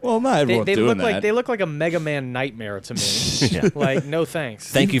you later. Well, not everyone's they doing look that. like they look like a Mega Man nightmare to me. Yeah. Like, no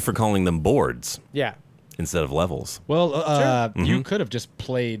thanks. Thank you for calling them boards Yeah. instead of levels. Well, you could have just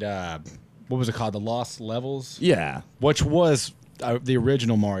played, what was it called? The Lost Levels? Yeah. Which was the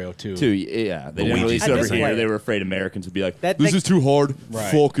original Mario 2. Yeah. They didn't Luigi's release it over Mansion. here. They were afraid Americans would be like, That- this that- is too hard.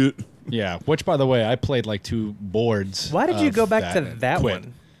 Right. Fuck it. Yeah, which, by the way, I played like 2 boards. Why did you of go back to and that quit.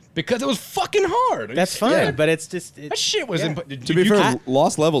 one? Because it was fucking hard. That's fine, but it's just That shit was... yeah. To be fair,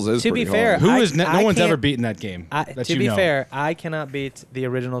 Lost Levels is To be pretty fair, hard. Who I- is... No I one's can't- ever beaten that game. that to you be know. fair, I cannot beat the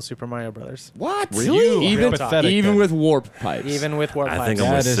original Super Mario Brothers. What? Really? Even, Pathetic, even then. with warp pipes. Even with warp I pipes. think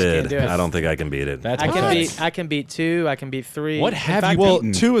I'm with That is- Sid. can't do it. I don't think I can beat it. That's I can pathetic. beat. I can beat 2. I can beat 3. What In have fact, you Well,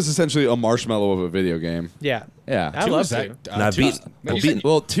 beaten? 2 is essentially a marshmallow of a video game. Yeah, Yeah. I Two love is that- 2. And I two- beat. no, you beat- said-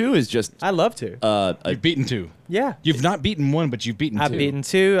 Well, 2 is just I love 2. You've beaten 2. Yeah, You've not beaten 1, but you've beaten 2. I've beaten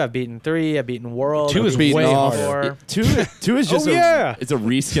 2. I've beaten 3. I've beaten World. 2 I've is beaten way off. harder. 2 is just Oh, yeah. it's a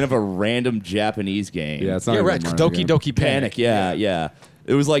reskin of a random Japanese game. Yeah, it's not Yeah, even right. a 'cause Mario Doki game. Doki Panic. Yeah.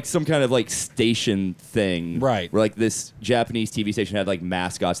 It was like some kind of like station thing. Right. Where like this Japanese TV station had like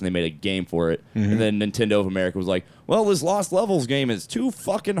mascots and they made a game for it. Mm-hmm. And then Nintendo of America was like, well, this Lost Levels game is too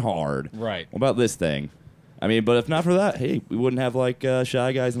fucking hard. Right. What about this thing? I mean, but if not for that, hey, we wouldn't have like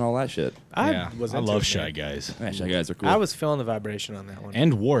Shy Guys and all that shit. I was. I into love it, Shy man. Guys. Yeah, Shy Guys are cool. I was feeling the vibration on that one.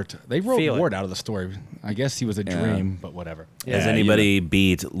 And Wart. They wrote Feel it. Wart out of the story. I guess he was a Yeah. dream, but whatever. Has Yeah, anybody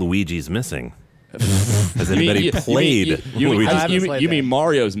beat Luigi's Missing? Has anybody played You Luigi's played mean that.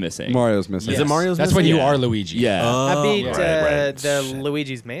 Mario's missing? Mario's missing. Is it Mario's That's Missing? when you Yeah. are Luigi. Yeah. I beat right. the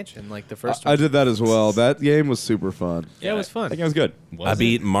Luigi's Mansion, like the first I one. did that as well. That game was super fun. Yeah, it was I fun. think it was good. Was I it?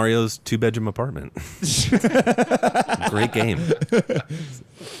 beat Mario's 2-bedroom apartment. Great game.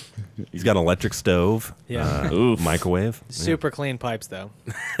 He's got an electric stove, Yeah. Oof. microwave. Super clean pipes, though.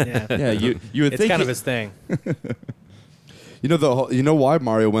 Yeah, Yeah, you would it's think kind of his thing. You know why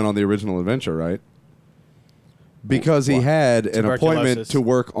Mario went on the original adventure, right? Because he had an appointment Tuberculosis. to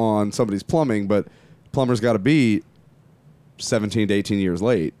work on somebody's plumbing, but plumber's got to be 17 to 18 years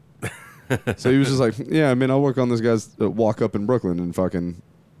late. So he was just like, yeah, I mean, I'll work on this guy's walk up in Brooklyn and fucking,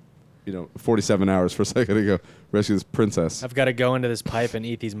 47 hours for a second to go rescue this princess. I've got to go into this pipe and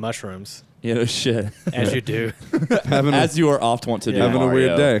eat these mushrooms. You know, shit. As you do. As you are oft want to do. Having a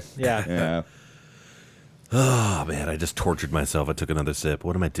weird day. Yeah. Yeah. Oh, man, I just tortured myself. I took another sip.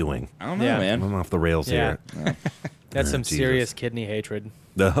 What am I doing? I don't know, Yeah. man. I'm off the rails Yeah. here. That's some Jesus. serious kidney hatred.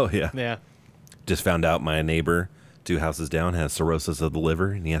 Oh, yeah. Yeah. Just found out my neighbor 2 houses down has cirrhosis of the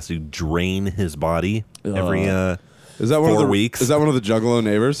liver, and he has to drain his body every Is that one 4 of the weeks. Is that one of the Juggalo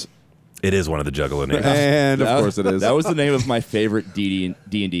neighbors? It is one of the Juggalo neighbors. And of course it is. That was the name of my favorite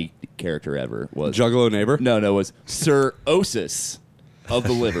D&D character ever. Was Juggalo neighbor? No, it was Sir Osis of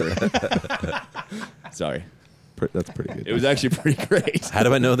the liver. Sorry. That's pretty good. It was actually pretty great. How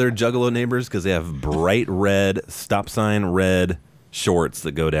do I know they're Juggalo neighbors? Because they have bright red, stop sign red shorts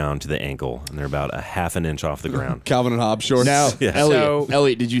that go down to the ankle, and they're about a half an inch off the ground. Calvin and Hobbes shorts. Now, Yeah.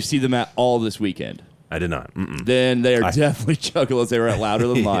 Elliot, did you see them at all this weekend? I did not. Mm-mm. Then they are definitely Juggalos. They were at Louder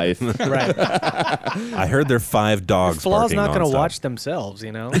Than Life. Right. I heard there are 5 dogs Flaw's barking not going to nonstop. watch themselves,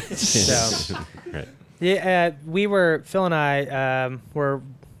 you know? So, Right. yeah, Phil and I were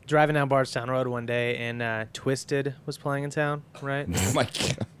driving down Bardstown Road one day, and Twisted was playing in town, right? Oh, my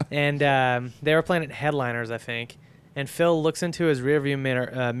God. And they were playing at Headliners, I think. And Phil looks into his rearview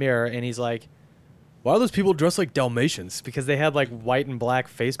mirror, and he's like, "Why are those people dressed like Dalmatians?" Because they had like white and black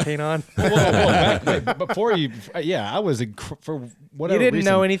face paint on. Wait, before you, I was for whatever You didn't reason,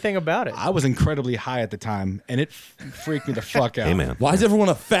 know anything about it. I was incredibly high at the time, and it freaked me the fuck out. Hey, man. Why is everyone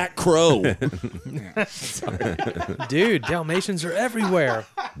a fat crow? Dude, Dalmatians are everywhere.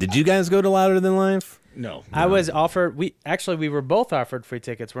 Did you guys go to Louder Than Life? No, I was offered. We were both offered free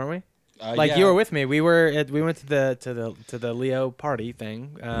tickets, weren't we? Like yeah. you were with me. We went to the Leo party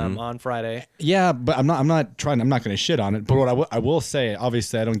thing on Friday. Yeah, but I'm not going to shit on it. But what I will say,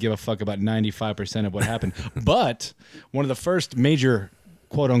 obviously, I don't give a fuck about 95% of what happened. But one of the first major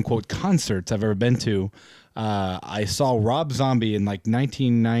quote unquote concerts I've ever been to, I saw Rob Zombie in like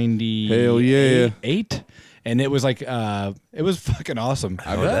 1998. Hell yeah. And it was like it was fucking awesome.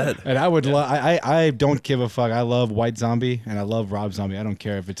 I bet. And I would I don't give a fuck. I love White Zombie and I love Rob Zombie. I don't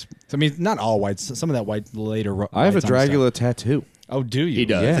care if it's not all whites. Some of that white later. I have a White Zombie Dracula stuff. tattoo. Oh, do you? He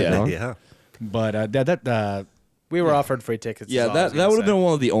does, yeah. Yeah. But We were offered free tickets. is Yeah, all I was that gonna would have say. been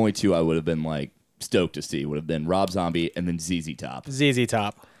one of the only 2 I would have been like stoked to see. Would have been Rob Zombie and then ZZ Top. ZZ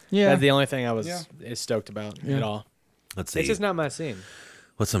Top. Yeah. That's the only thing I was stoked about at all. Let's see. It's just not my scene.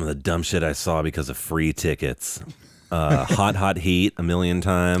 What's some of the dumb shit I saw because of free tickets? Hot Heat a million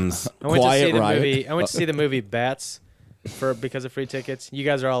times. I went Quiet to see the Riot. movie. I went to see the movie Bats because of free tickets. You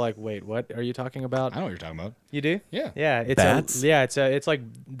guys are all like, "Wait, what are you talking about?" I know what you're talking about. You do? Yeah. Yeah. It's Bats? it's like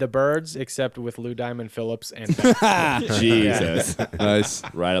The Birds except with Lou Diamond Phillips and bats. Jesus. Nice.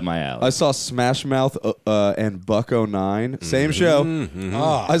 Right up my alley. I saw Smash Mouth and Buck 09. Same show.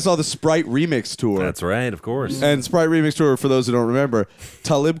 I saw the Sprite Remix Tour. That's right, of course. And Sprite Remix Tour, for those who don't remember,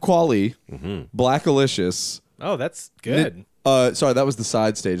 Talib Kweli, Black Alicious. Oh, that's good. Sorry, that was the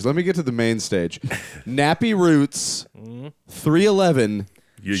side stage. Let me get to the main stage. Nappy Roots, 311,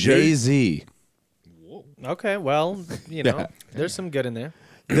 Jay-Z. Okay, well, there's some good in there.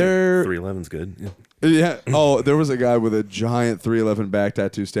 There, 311's good. Yeah. yeah. Oh, there was a guy with a giant 311 back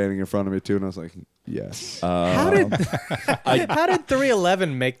tattoo standing in front of me too, and I was like, yes. How did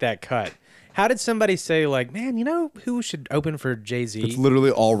 311 make that cut? How did somebody say like, man, you know who should open for Jay-Z? It's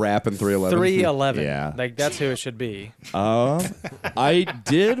literally all rap in 311. 311. Yeah. Like that's who it should be. I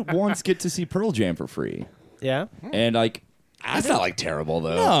did once get to see Pearl Jam for free. Yeah. And like That's not like terrible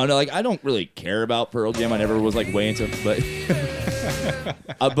though. No, like I don't really care about Pearl Jam. I never was like way into, but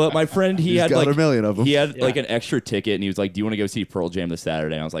my friend he He's had got like a million of them. He had like an extra ticket, and he was like, "Do you want to go see Pearl Jam this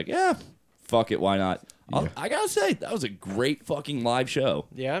Saturday?" And I was like, "Yeah, fuck it, why not?" I gotta say that was a great fucking live show.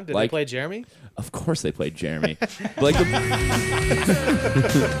 Yeah. Did Like- they play Jeremy? Of course they played Jeremy.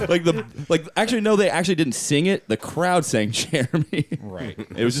 Actually no, they actually didn't sing it. The crowd sang Jeremy. Right.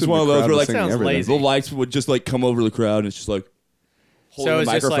 It was just The one of those crowd where was like singing Sounds everything. lazy. the lights would just like come over the crowd, and it's just like holding So the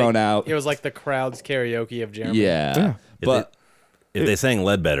it's just microphone like, out. It was like the crowd's karaoke of Jeremy. Yeah. But If they sang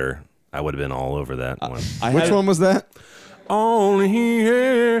Ledbetter, I would have been all over that one. Which one was that? Only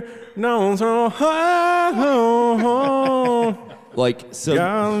here, no so high. like so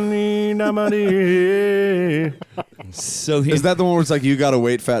so Is that the one where it's like, you gotta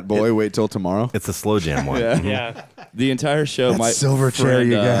wait, fat boy, wait till tomorrow? It's a slow jam one. Yeah. the entire show, my silver chair, friend,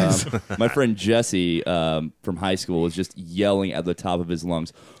 you guys. my friend Jesse from high school was just yelling at the top of his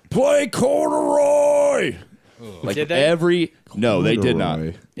lungs, "Play Corduroy!" Like Did they? No, they did not.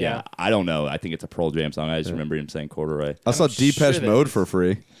 Corduroy. Yeah, I don't know. I think it's a Pearl Jam song. I just remember him saying corduroy. I saw Depeche sure that Mode is. for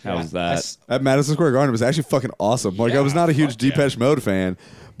free How was that? at Madison Square Garden. It was actually fucking awesome. Like, I was not a huge Depeche Mode fan,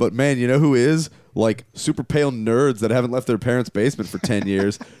 but man, you know who is? Like, super pale nerds that haven't left their parents' basement for 10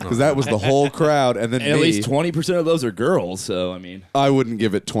 years, because that was the whole crowd. And then And at me. least 20% of those are girls. So I mean, I wouldn't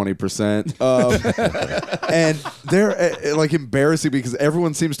give it 20%. And they're like embarrassing because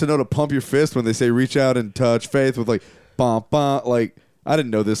everyone seems to know to pump your fist when they say reach out and touch faith with like, bum, bum. Like, I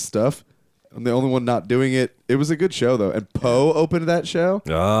didn't know this stuff. I'm the only one not doing it. It was a good show, though. And Poe opened that show.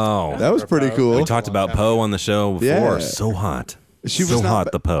 Oh, That was pretty cool. we talked about Poe on the show before. Yeah. So hot. She was so not hot,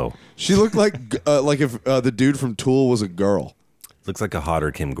 ba- the Poe. She looked like if the dude from Tool was a girl. Looks like a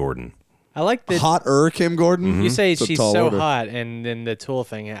hotter Kim Gordon. I like the. Hotter Kim Gordon? You say It's a she's tall so order. hot, and then the Tool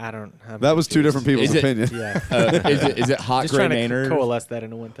thing. I don't. That was two different people's Is it- opinion. Yeah. is it Hot Just Gray trying Maynard? to coalesce that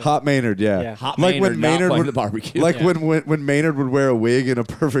into one thing. Hot Maynard, yeah. Yeah. Hot like Maynard when not Maynard playing would the barbecue. Like Yeah. when Maynard would wear a wig in a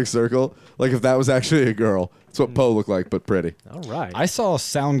perfect circle. Like if that was actually a girl. That's what Poe looked like, but pretty. All right. I saw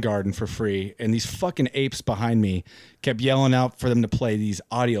Soundgarden for free, and these fucking apes behind me kept yelling out for them to play these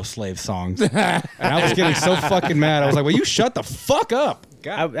Audio Slave songs. And I was getting so fucking mad. I was like, "Will you shut the fuck up?"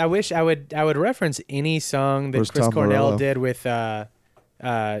 God. I wish I would reference any song that Where's Chris Tom Cornell Morello? did with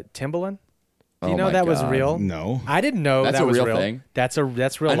Timbaland. Do you Oh know my that was God. real? No. I didn't know That's that a was real real. thing? That's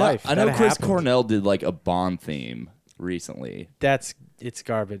real I know, life. I know That Chris happened. Cornell did like a Bond theme recently. It's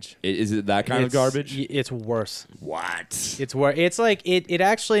garbage. Is it that kind of garbage? It's worse. What? It's worse. It's like it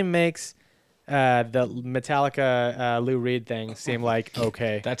actually makes the Metallica Lou Reed thing seem like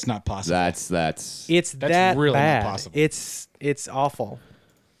okay. That's not possible. That's It's That's that really not bad. possible. It's awful.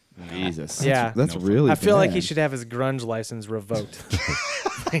 Jesus. Yeah. That's really I feel like he bad. should have his grunge license revoked.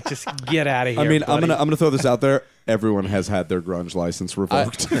 Like, just get out of here. I mean, buddy. I'm gonna throw this out there. Everyone has had their grunge license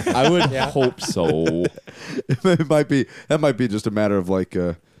revoked. I would hope so. It might be just a matter of like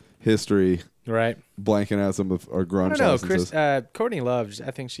history right. blanking out some of our I grunge don't know, licenses. Chris. Courtney Love.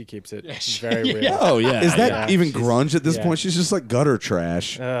 I think she keeps it very real. Oh yeah. Is that yeah. even She's- grunge at this yeah. point? She's just like gutter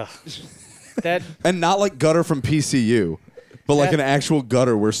trash, Ugh. That. and not like gutter from PCU, but like That- an actual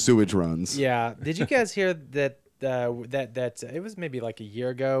gutter where sewage runs. Yeah. Did you guys hear that? That it was maybe like a year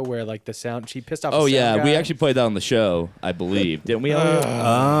ago where like the sound she pissed off. Oh the sound yeah, we guy. actually played that on the show, I believe, didn't we?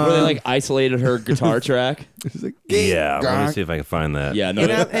 Where they like isolated her guitar track. She's like, Yeah, let me see if I can find that. Yeah, no.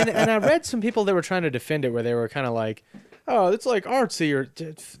 And I read some people that were trying to defend it where they were kind of like, oh, it's like artsy or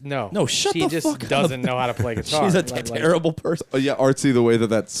no. No, shut she the just fuck up. doesn't know how to play guitar. She's a Like- terrible person. Oh yeah, artsy the way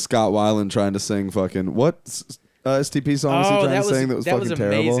that Scott Weiland trying to sing fucking what STP song was he Oh, trying that to was sing that was fucking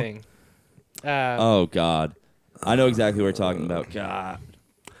terrible? amazing. Oh God, I know exactly what we're talking about. God,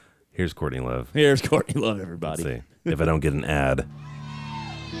 Here's Courtney Love. here's Courtney Love, everybody. Let's see if I don't get an ad.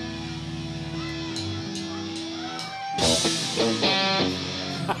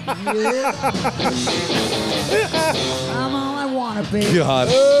 I'm all I wanna be. God,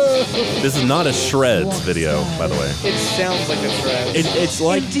 This is not a Shreds video, by the way. It sounds like a thread. It's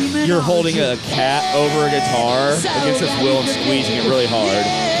like you're holding a cat over a guitar against its will and squeezing it really hard.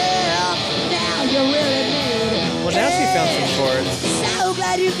 Now you really need. Well, now she found some chords. So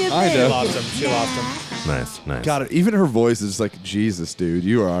glad you could I be. know. She lost them. She lost them. Nice. God, even her voice is just like Jesus, dude.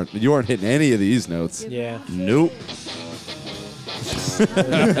 You aren't hitting any of these notes. Yeah. Nope.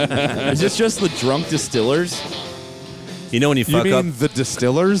 Is this just the drunk distillers? You know when you You fuck up? mean the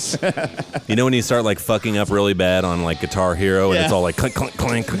distillers? You know when you start like fucking up really bad on like Guitar Hero and it's Yeah. all like clink, clink,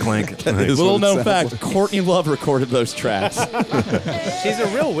 clink, clink. That is Little what it known sounds fact: Courtney Love recorded those tracks. She's a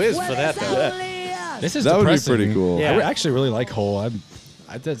real whiz for that, though. This is That would be depressing. pretty cool. Yeah. I actually really like Hole.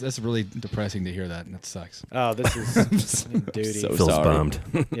 That's really depressing to hear that, and that sucks. Oh, this is duty. so Feels sorry. bummed.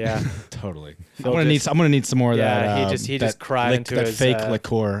 Yeah. Totally. Phil I'm gonna need some more of Yeah, that. he just that cried into that his fake in-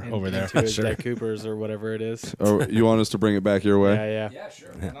 liqueur over there. into his Day Coopers or whatever it is. Oh, you want us to bring it back your way?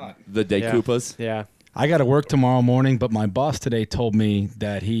 Yeah. The Day Yeah. Koopas. Yeah. I got to work tomorrow morning, but my boss today told me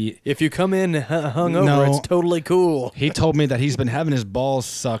that If you come in hungover, No. it's totally cool. he told me that he's been having his balls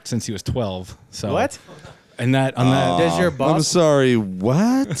sucked since he was 12. So What? And that on that. Does your I'm boss? sorry.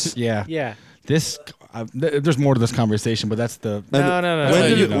 What? Yeah. Yeah. This. There's more to this conversation, but that's the. No. When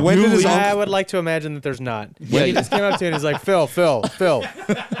did, you know. when did his I uncle? would like to imagine that there's not. Yeah, he just came up to me and he's like, Phil.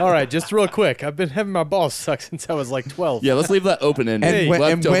 All right, just real quick. I've been having my balls sucked since I was like 12. Yeah, let's leave that open ended.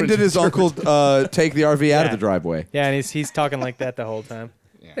 And, when did his uncle take the RV out of the driveway? Yeah, and he's talking like that the whole time.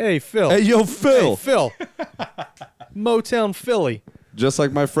 Hey, Phil. Hey, yo, Phil. Hey, Phil. Motown Philly. Just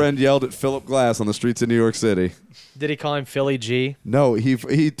like my friend yelled at Philip Glass on the streets of New York City. Did he call him Philly G? No,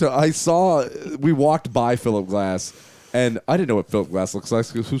 I saw. We walked by Philip Glass, and I didn't know what Philip Glass looks like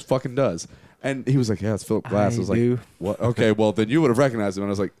because who fucking does? And he was like, "Yeah, it's Philip Glass." I was do. like, "What? Okay, well then you would have recognized him." And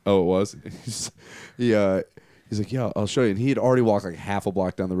I was like, "Oh, it was." He's like, "Yeah, I'll show you." And he had already walked like half a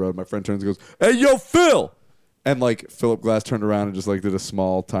block down the road. My friend turns and goes, "Hey, yo, Phil!" And like Philip Glass turned around and just like did a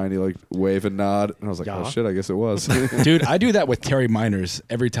small, tiny like wave and nod. And I was like, "Oh shit, I guess it was." Dude, I do that with Terry Miners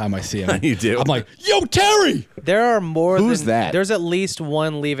every time I see him. You do? I'm like, "Yo, Terry!" There are more. Who's than, that? There's at least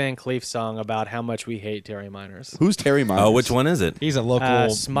one Lee Van Cleef song about how much we hate Terry Miners. Who's Terry Miners? Oh, which one is it? He's a local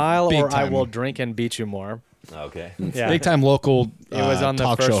Smile big or I time- Will Drink and Beat You More. Okay. Yeah. big time local. It was on the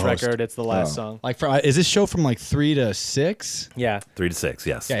talk first show host. record. It's the last song. Like, is this show from like 3 to 6? Yeah. 3 to 6,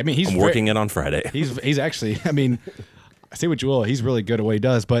 yes. Yeah, I mean, I'm working it on Friday. He's actually. I mean, I say what you will. He's really good at what he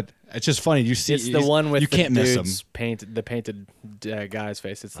does, but it's just funny. You see, It's the one with you the can't miss him. dude's painted guy's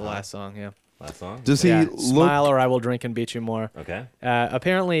face. It's the last song. Yeah. Last song? Does he Yeah. look? Smile or I Will Drink and Beat You More. Okay.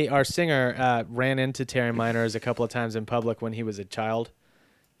 Apparently, our singer ran into Terry Miners a couple of times in public when he was a child.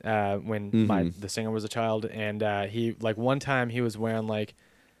 When the singer was a child, and he like one time he was wearing like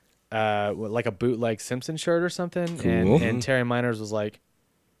a bootleg Simpson shirt or something, and Terry Miners was like,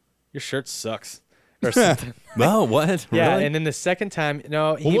 "Your shirt sucks." Or something. Oh, what? Yeah, Really? and then the second time,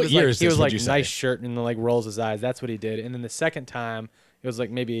 no, he Well, what was year like, is he this, was would like you say? nice shirt, and then like rolls his eyes. That's what he did. And then the second time, it was like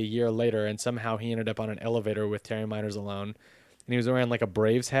maybe a year later, and somehow he ended up on an elevator with Terry Miners alone, and he was wearing like a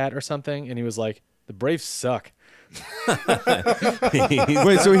Braves hat or something, and he was like, "The Braves suck."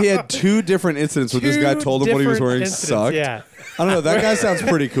 Wait, so he had 2 different incidents where this guy told him what he was different wearing incidents, sucked? Yeah. I don't know. That guy sounds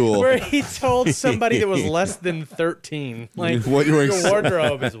pretty cool. Where he told somebody that was less than 13, like, What you're wearing your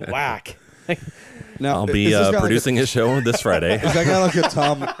wardrobe is whack. Now, I'll be is this guy producing his show this Friday. Is that guy like a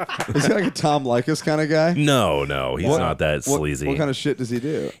Tom? Is he like a Tom Likas kind of guy? No, he's What- not that sleazy. What kind of shit does he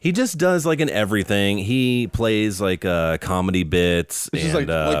do? He just does like an everything. He plays like comedy bits. It's and, just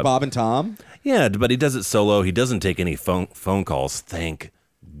like Bob and Tom. Yeah, but he does it solo. He doesn't take any phone calls. Thank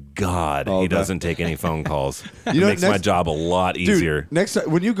God Oh, he okay. doesn't take any phone calls. It know, makes my next- job a lot easier. Dude, next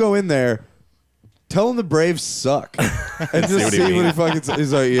time when you go in there, tell him the Braves suck, and just what see he what he means. fucking.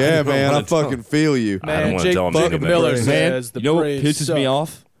 He's like, yeah, man, I wanna tell fucking feel you. I don't want to tell him Jacob anything. Miller Man, says the You know what Braves pisses suck. me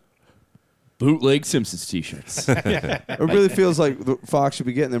off? Bootleg Simpsons t-shirts. It really feels like the Fox should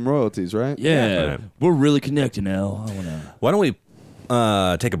be getting them royalties, right? Yeah, Right. we're really connected now. I wanna. Why don't we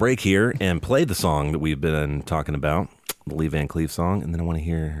take a break here and play the song that we've been talking about, the Lee Van Cleef song, and then I want to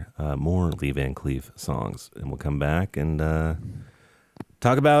hear more Lee Van Cleef songs, and we'll come back and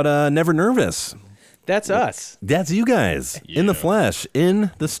talk about Never Nervous. That's us. That's you guys in the flesh,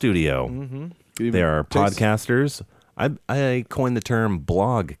 in the studio. They are podcasters. I coined the term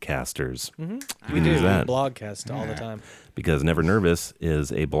blogcasters. We do use that. blogcast all the time. Because Never Nervous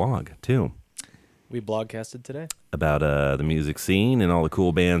is a blog, too, We blogcasted today. about the music scene and all the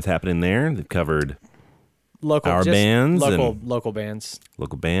cool bands happening there. They've covered Local Our just bands local and- local bands,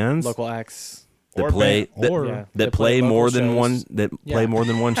 local bands local acts. that Or play ba- that, or- Yeah. that They play play more local than shows. one play Yeah. more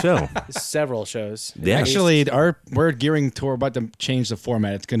than one show. Several shows. Yeah. Actually, we're gearing toward about to change the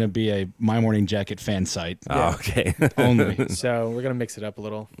format. It's going to be a My Morning Jacket fan site Oh, okay. only. So we're gonna mix it up a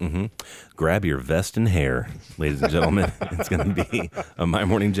little. Grab your vest and hair, ladies and gentlemen. It's going to be a My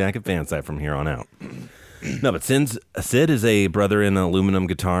Morning Jacket fan site from here on out. No, but Sid is a brother in aluminum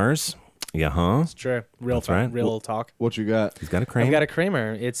guitars. Yeah, huh? It's true. Real That's talk. right. Real talk. What you got? He's got a crane. I've got a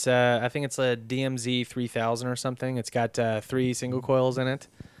Kramer. It's I think it's a DMZ 3000 or something. It's got 3 single coils in it.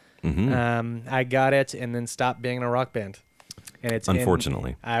 I got it and then stopped being in a rock band. And it's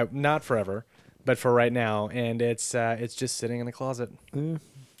Unfortunately. not forever, but for right now. And it's just sitting in the closet. And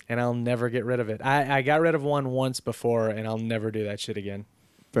I'll never get rid of it. I got rid of one once before, and I'll never do that shit again.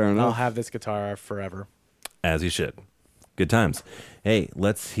 Fair I'll enough. have this guitar forever. As you should. Good times. Hey,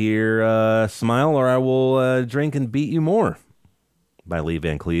 let's hear Smile or I Will Drink and Beat You More by Lee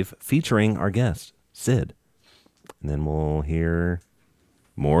Van Cleef, featuring our guest, Sid. And then we'll hear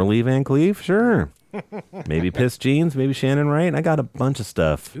more Lee Van Cleef, sure. Maybe Piss Jeans, maybe Shannon Wright. I got a bunch of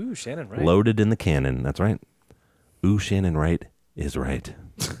stuff Ooh, Shannon Wright. loaded in the cannon. That's right. Ooh, Shannon Wright is right.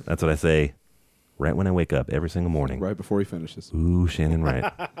 That's what I say right when I wake up every single morning. Right before he finishes. Ooh, Shannon Wright.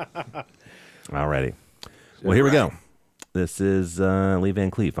 Alrighty. Well, here we go. This is Lee Van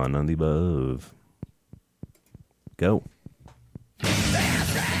Cleef on None the Above. Go.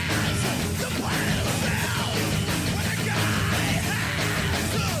 Cries,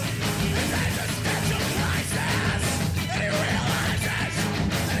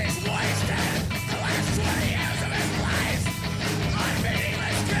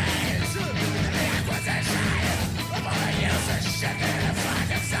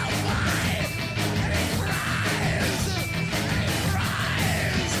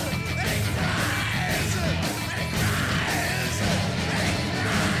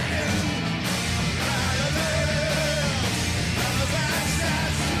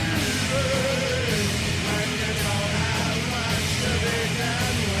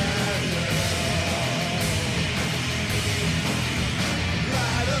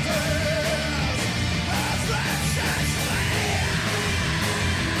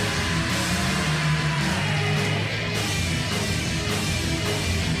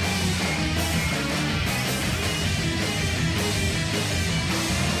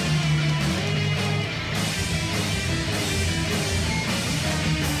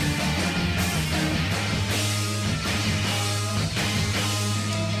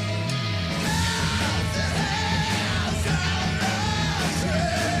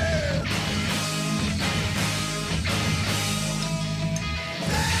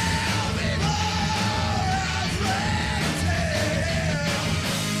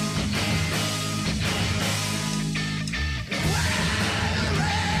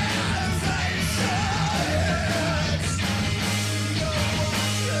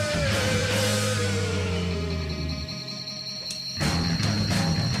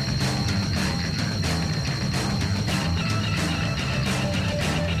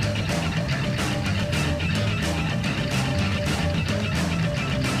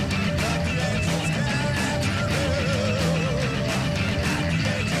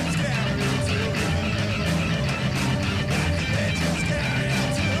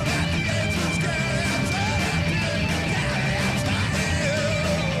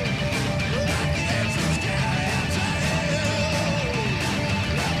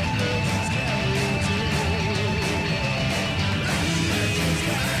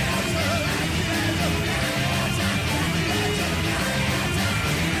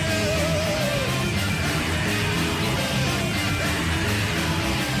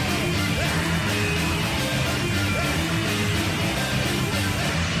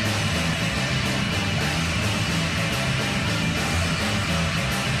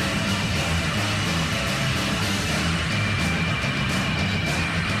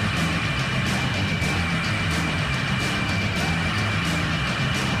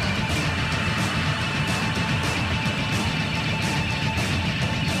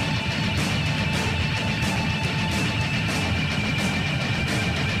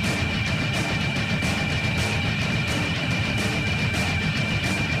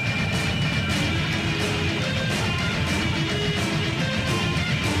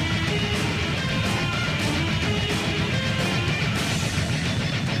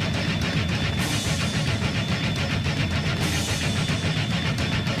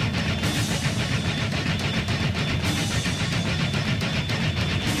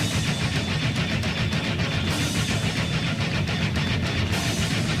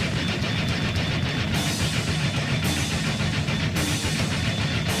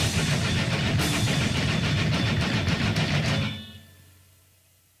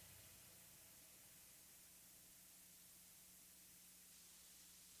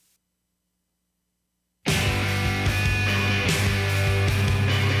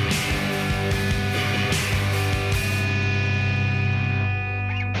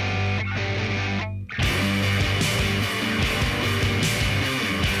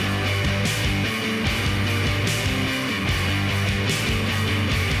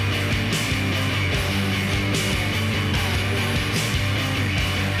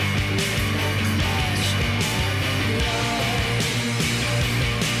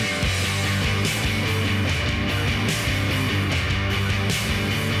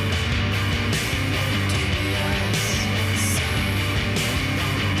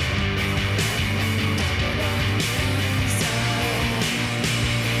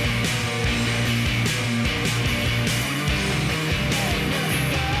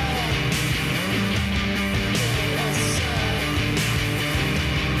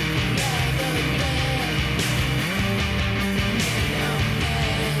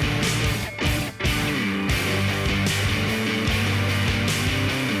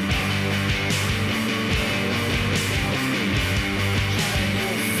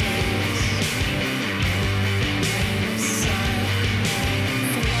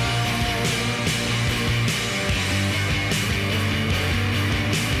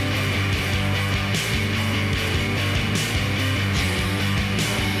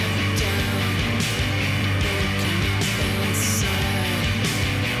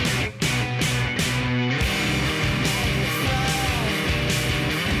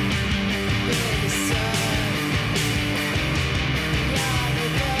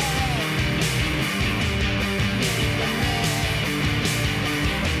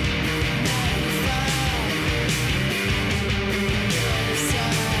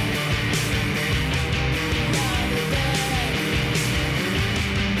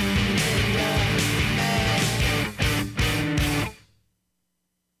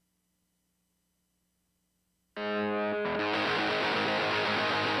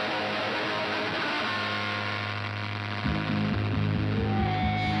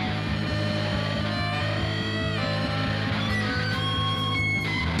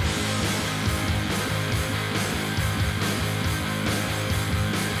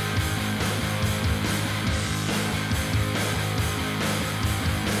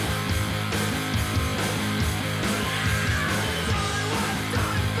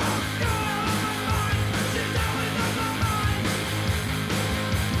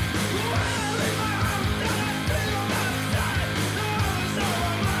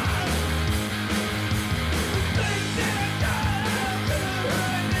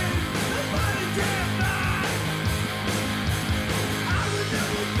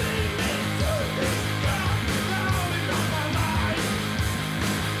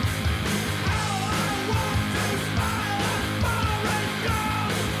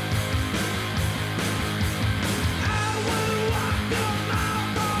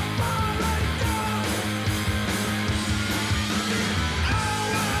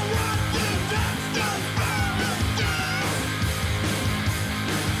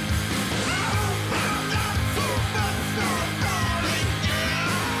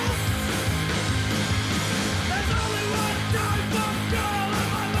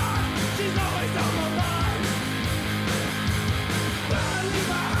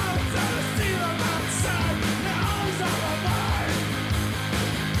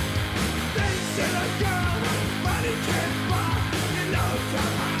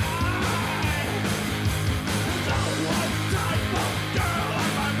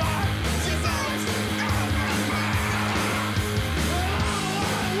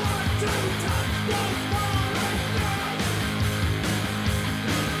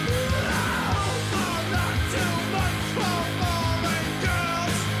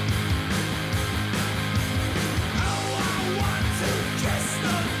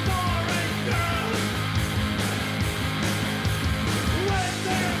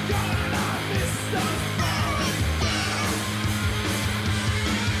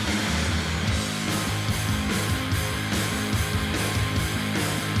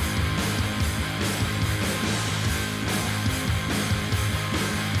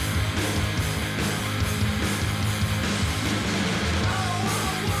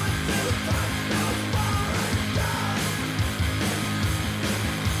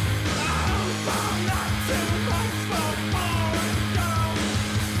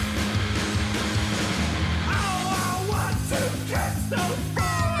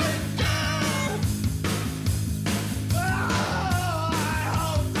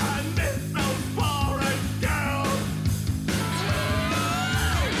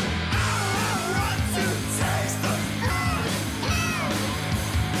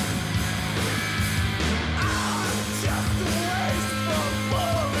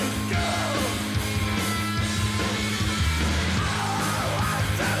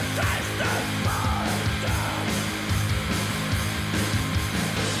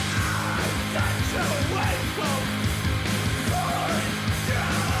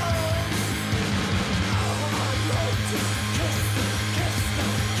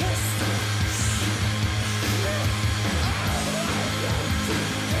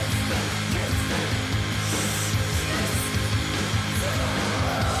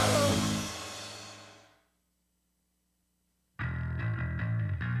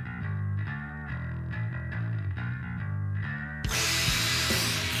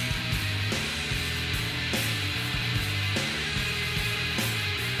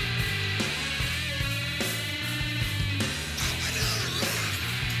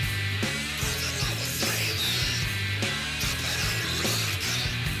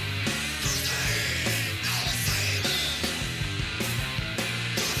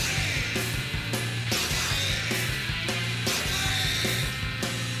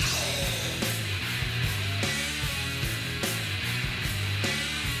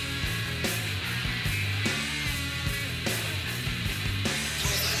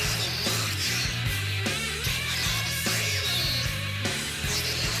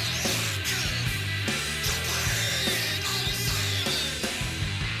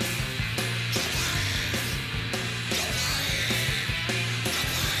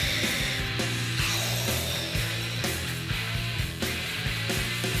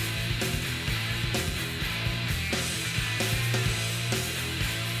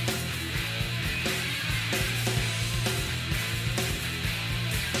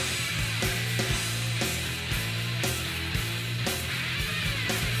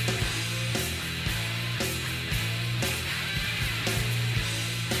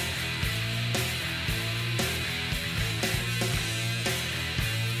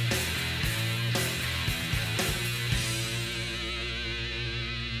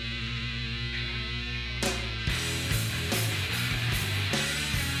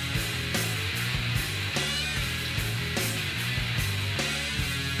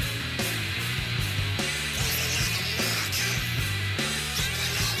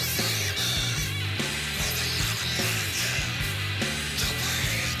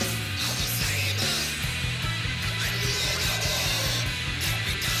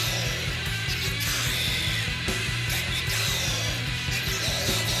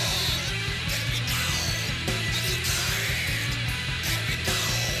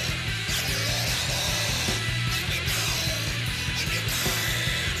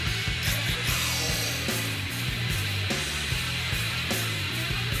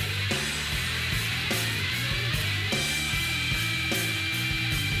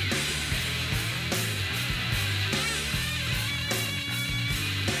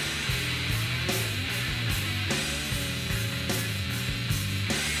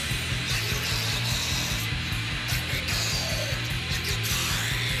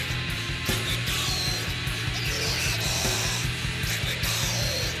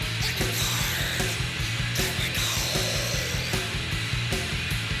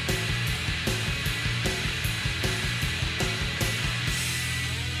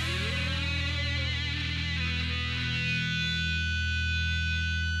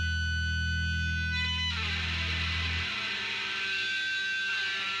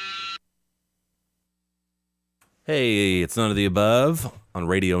 Hey, it's None of the Above on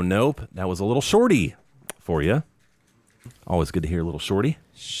Radio Nope. That was a little shorty for you. Always good to hear a little shorty.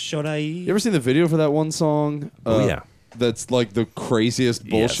 Should I? You ever seen the video for that one song? Oh, yeah. That's like the craziest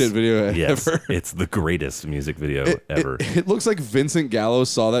bullshit video ever. It's the greatest music video ever. It looks like Vincent Gallo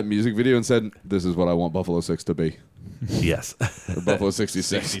saw that music video and said, "This is what I want Buffalo 6 to be." Yes. Or Buffalo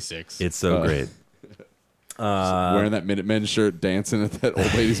 66. 66. It's so great. Wearing that Minutemen shirt, dancing at that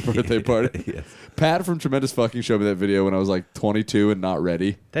old lady's birthday party. Yes. Pat from Tremendous Fucking showed me that video when I was like 22 and not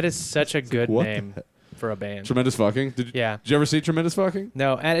ready. That is such a good what name for a band. Tremendous Fucking? Did you ever see Tremendous Fucking?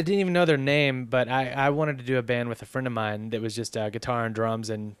 No, and I didn't even know their name, but I wanted to do a band with a friend of mine that was just guitar and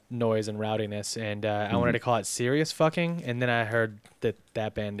drums and noise and rowdiness, and I wanted to call it Serious Fucking, and then I heard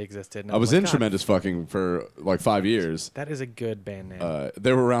that band existed. And I was like, in God, Tremendous Fucking for like 5 years. That is a good band name.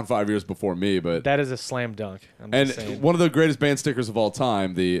 They were around 5 years before me, but That is a slam dunk. I'm and just saying. one of the greatest band stickers of all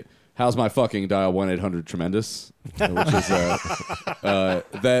time, the "How's My Fucking" dial 1-800-TREMENDOUS, which is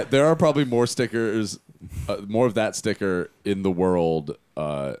that there are probably more stickers, more of that sticker in the world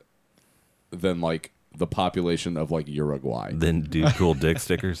than like the population of like Uruguay. Then Dude Cool Dick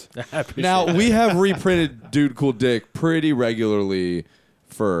stickers. Now we have reprinted Dude Cool Dick pretty regularly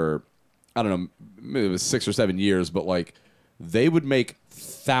for I don't know, maybe it was 6 or 7 years, but like they would make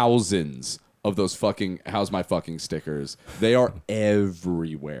thousands of those fucking "How's My Fucking" stickers. They are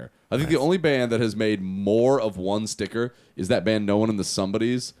everywhere. I think the only band that has made more of one sticker is that band No One and the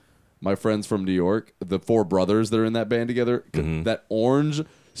Somebodies. My friends from New York, the 4 brothers that are in that band together, that orange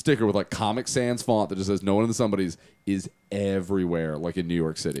sticker with like Comic Sans font that just says No One and the Somebodies is everywhere, like in New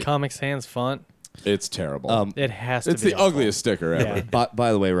York City. Comic Sans font. It's terrible. It has to It's be the awful. ugliest sticker ever. Yeah.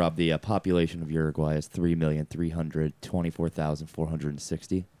 By the way, Rob, the population of Uruguay is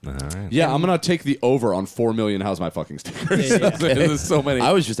 3,324,460. All right. Yeah, I'm gonna take the over on 4 million "How's My Fucking" stickers. Yeah. There's so many.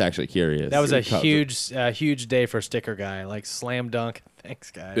 I was just actually curious. That was a huge day for Sticker Guy. Like slam dunk.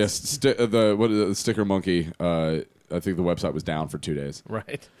 Thanks, guys. Yes, the Sticker Monkey. I think the website was down for 2 days.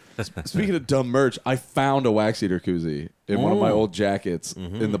 Right. Speaking of dumb merch, I found a Wax Eater koozie in one of my old jackets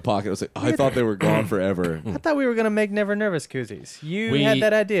in the pocket. I was like, I thought they were gone forever. I thought we were gonna make Never Nervous koozies. You We- had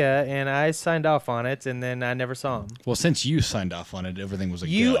that idea, and I signed off on it, and then I never saw them. Well, since you signed off on it, everything was a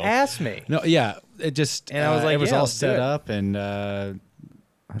You go. asked me. No, yeah, it just And I was like, it was yeah, all let's do set it. up, and I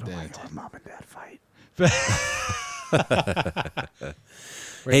don't like our mom and dad fight.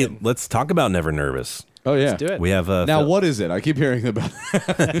 Hey, let's talk about Never Nervous. Oh yeah, Let's do it. We have now what is it? I keep hearing about.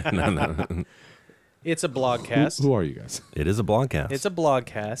 no. It's a blogcast. Who are you guys? It is a blogcast. It's a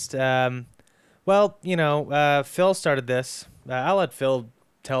blogcast. Well, you know, Phil started this. I'll let Phil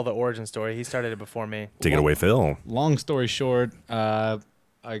tell the origin story. He started it before me. Take it away, Phil. long story short, I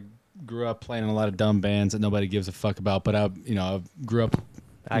grew up playing in a lot of dumb bands that nobody gives a fuck about. But I grew up,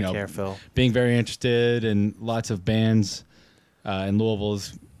 I care, Phil. being very interested in lots of bands in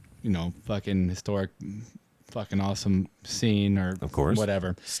Louisville's, fucking historic, fucking awesome scene, or Of course.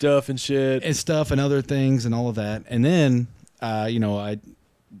 whatever Stuff and shit. and stuff and other things and all of that. And then, I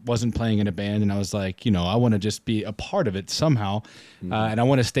wasn't playing in a band, and I was like, I want to just be a part of it somehow, and I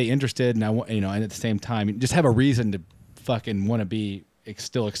want to stay interested, and I want, and at the same time, just have a reason to fucking want to be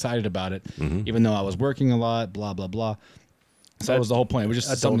still excited about it, even though I was working a lot, blah blah blah. So that was the whole point. It was just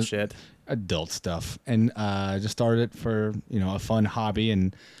Adult something- shit. adult stuff, and just started it for a fun hobby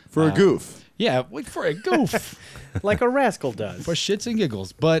and For a goof. yeah, for a goof. Like a rascal does. For shits and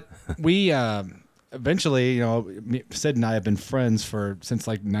giggles. But we eventually, Sid and I have been friends since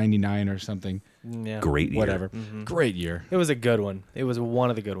like 99 or something. Yeah. Great year. Whatever. Great year. It was a good one. It was one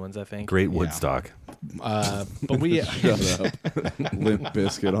of the good ones, I think. Great Woodstock. But we Shut up. Limp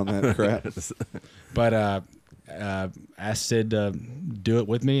Biscuit on that crap. but asked Sid to do it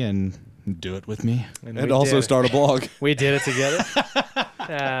with me and do it with me. And we also did. start a blog. We did it together.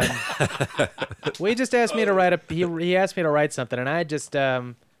 We just asked me to write he asked me to write something, and I just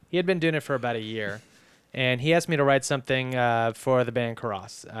he had been doing it for about a year, and he asked me to write something for the band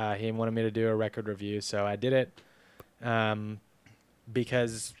Karas. He wanted me to do a record review, so I did it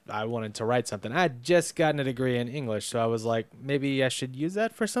because I wanted to write something. I had just gotten a degree in English, so I was like, maybe I should use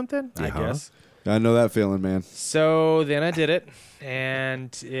that for something. I guess. I know that feeling, man. So then I did it,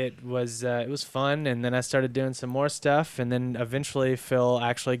 and it was fun. And then I started doing some more stuff, and then eventually Phil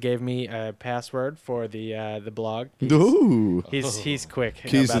actually gave me a password for the blog. Ooh. He's quick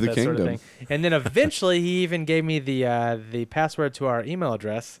Keys about to the that sort of kingdom. thing. And then eventually he even gave me the password to our email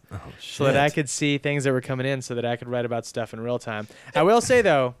address, so that I could see things that were coming in, so that I could write about stuff in real time. I will say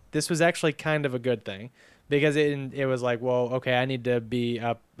though, this was actually kind of a good thing. Because it was like, well, okay, I need to be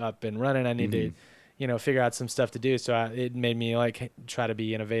up and running. I need to, figure out some stuff to do. So it made me like try to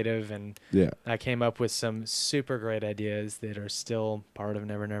be innovative, and I came up with some super great ideas that are still part of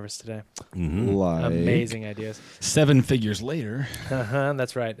Never Nervous today. Like amazing ideas. 7 figures later.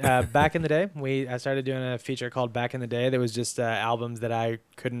 That's right. Back in the day, I started doing a feature called Back in the Day that was just albums that I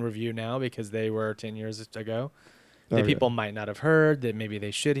couldn't review now because they were 10 years ago. That people might not have heard, that maybe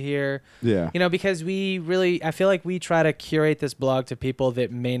they should hear. Yeah. Because I feel like we try to curate this blog to people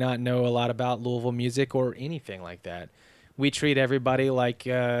that may not know a lot about Louisville music or anything like that. We treat everybody like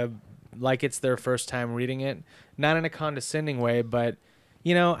it's their first time reading it, not in a condescending way, but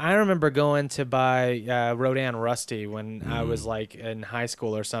I remember going to buy Rodan Rusty when I was like in high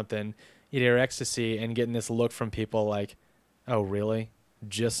school or something, either Ecstasy, and getting this look from people like, "Oh, really?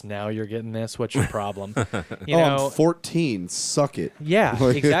 Just now you're getting this? What's your problem?" I'm 14. Suck it. Yeah,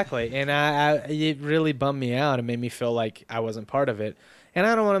 exactly. And it really bummed me out and made me feel like I wasn't part of it. And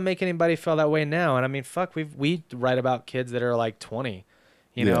I don't want to make anybody feel that way now. And I mean, fuck, we write about kids that are like 20.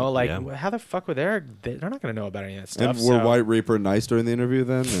 How the fuck were they're not going to know about any of that stuff. And were White Reaper nice during the interview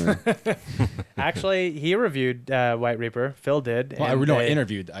then? Or? Actually, he reviewed White Reaper. Phil did. Well, I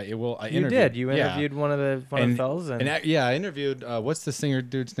interviewed. I interviewed. You did. You interviewed one of the fellas. I interviewed. What's the singer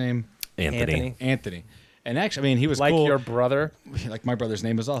dude's name? Anthony. And actually, I mean, he was like cool. your brother. Like my brother's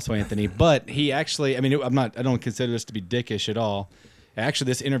name was also Anthony, but he actually. I mean, I don't consider this to be dickish at all. Actually,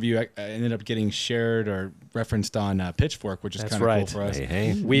 this interview ended up getting shared or referenced on Pitchfork, which is kind of cool for us.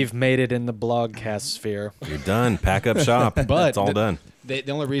 Hey. We've made it in the blogcast sphere. You're done. Pack up shop. But it's all done.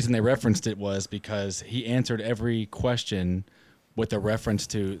 The only reason they referenced it was because he answered every question with a reference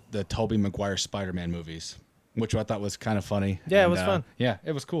to the Tobey Maguire Spider-Man movies, which I thought was kind of funny. Yeah, it was fun. Yeah,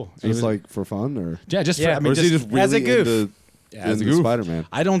 it was cool. It was like for fun, or just or is he just really as a goof. As a goof? Spider-Man?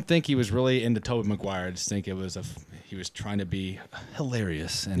 I don't think he was really into Tobey Maguire. I just think it was he was trying to be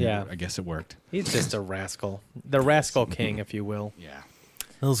hilarious, and I guess it worked. He's just a rascal, the rascal king, if you will. Yeah,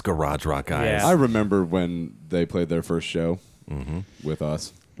 those garage rock guys. Yeah. I remember when they played their first show with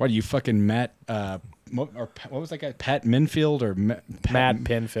us. What are you fucking Matt? What was that guy? Pat Minfield or Matt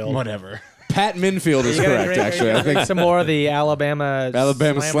Pinfield? Whatever. Pat Minfield is correct, actually. I think some more of the Alabama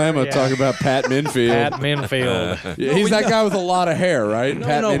Slammer talk about Pat Minfield. Pat Minfield. Yeah, he's that guy with a lot of hair, right?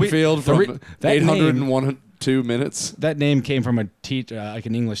 Pat Minfield from that 802 minutes. That name came from a teacher, like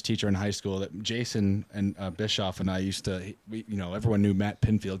an English teacher in high school. That Jason and Bischoff and I used to, everyone knew Matt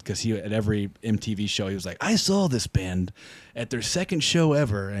Pinfield because he at every MTV show he was like, "I saw this band at their second show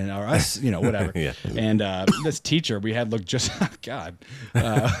ever," and or us, whatever. Yeah. And this teacher we had looked just,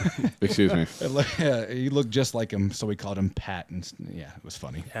 excuse me, he looked just like him, so we called him Pat, and it was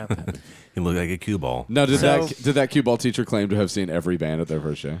funny. Yeah. He looked like a cue ball. Now, did that cue ball teacher claim to have seen every band at their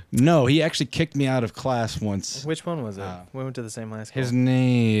first show? No, he actually kicked me out of class once. Which one was it? We went to the same high school. His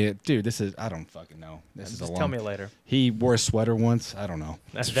name, dude. I don't fucking know. Just tell me later. He wore a sweater once. I don't know.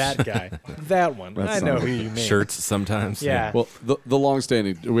 That's that guy. That one. I know who you mean. Shirts sometimes. Yeah. Well, the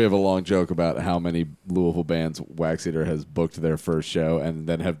long-standing, we have a long joke about how many Louisville bands Wax Eater has booked their first show and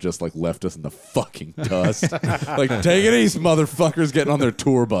then have just like left us in the fucking dust. Like, take it easy, motherfuckers, getting on their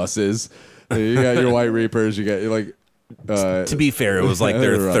tour buses. You got your White Reapers. You got like. To be fair, it was like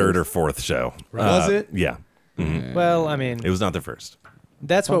their third or fourth show. Was it? Yeah. Mm-hmm. Well, I mean, it was not their first.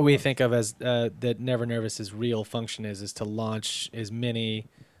 That's what we think of as that Never Nervous's real function is to launch as many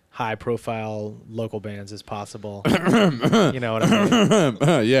high-profile local bands as possible. You know what I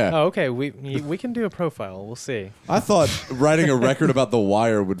mean? Yeah. Oh, okay. We can do a profile. We'll see. I thought writing a record about The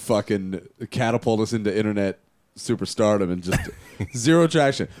Wire would fucking catapult us into internet superstardom and just zero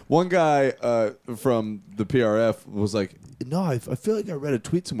traction. One guy from the PRF was like, "No, I feel like I read a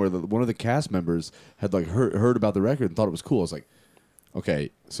tweet somewhere that one of the cast members had like heard about the record and thought it was cool." I was like,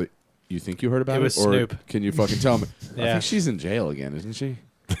 "Okay, so you think you heard about it? was Or Snoop. can you fucking tell me?" I Yeah. think she's in jail again, isn't she?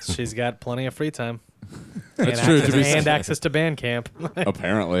 She's got plenty of free time. That's true. And access to Bandcamp.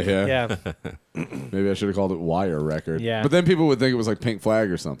 Apparently, yeah. Yeah. Maybe I should have called it Wire Record. Yeah. But then people would think it was like Pink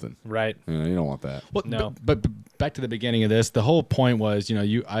Flag or something. Right. You don't want that. Well, No. But back to the beginning of this, the whole point was,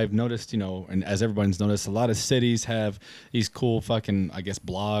 I've noticed, and as everyone's noticed, a lot of cities have these cool fucking, I guess,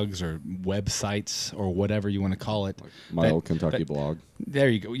 blogs or websites or whatever you want to call it. Like my old Kentucky blog. There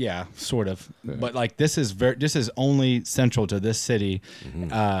you go. Yeah, sort of. Yeah. But like this is only central to this city.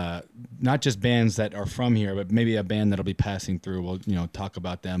 Not just bands that are from here, but maybe a band that'll be passing through. We'll talk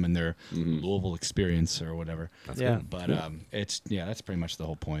about them and their Louisville experience or whatever. Yeah. But that's pretty much the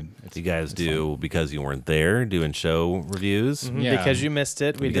whole point. You guys do, because you weren't there, doing show reviews. Because you missed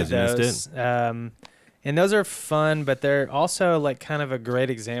it. We Because did you those. missed And those are fun, but they're also like kind of a great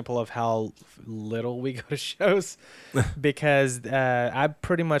example of how little we go to shows because I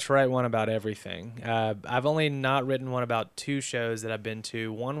pretty much write one about everything. I've only not written one about 2 shows that I've been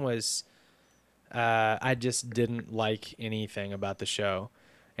to. One was I just didn't like anything about the show.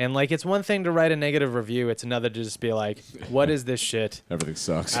 And like it's one thing to write a negative review, it's another to just be like, what is this shit? Everything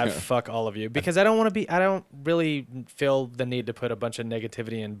sucks. Fuck all of you. Because I don't really feel the need to put a bunch of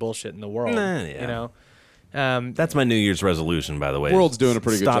negativity and bullshit in the world. You know? That's my New Year's resolution, by the way. World's doing a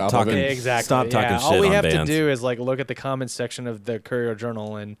pretty good job talking, of it. Exactly. Stop talking shit All we on have bands. to do is like look at the comments section of the Courier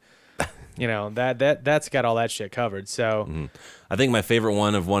Journal, and you know that's got all that shit covered. So, I think my favorite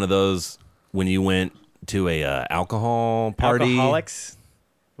one of those when you went to a alcohol party. Alcoholics,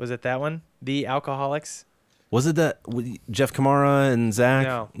 was it that one? The Alcoholics. Was it that Jeff Kamara and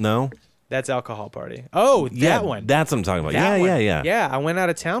Zach? No. That's Alcohol Party. Oh, that one. That's what I'm talking about. That one. Yeah. Yeah, I went out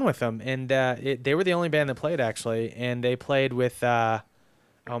of town with them, and they were the only band that played, actually. And they played with, oh,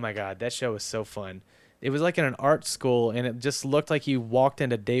 my God, that show was so fun. It was like in an art school, and it just looked like you walked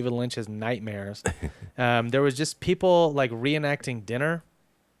into David Lynch's nightmares. There was just people, like, reenacting dinner.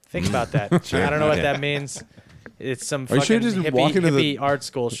 Think about that. I don't know what that means. It's some fucking hippie art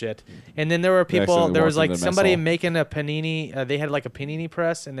school shit. And then there were people, there was like somebody making a panini. They had like a panini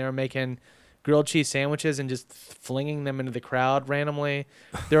press, and they were making grilled cheese sandwiches and just flinging them into the crowd randomly.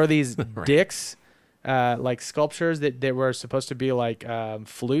 There were these dicks, like sculptures that were supposed to be like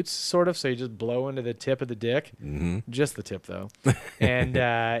flutes, sort of. So you just blow into the tip of the dick. Just the tip, though. And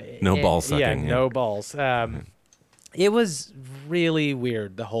no balls sucking. Yeah, no balls. It was really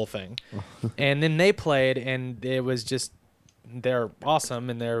weird, the whole thing. And then they played, and it was just, they're awesome,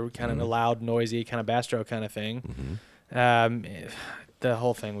 and they're kind of a loud, noisy, kind of Bastro kind of thing. The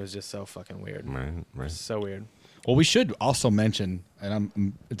whole thing was just so fucking weird. Right. So weird. Well, we should also mention,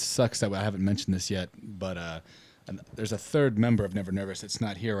 and it sucks that I haven't mentioned this yet, but there's a third member of Never Nervous that's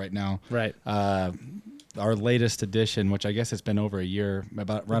not here right now. Right. Our latest edition, which I guess it's been over a year,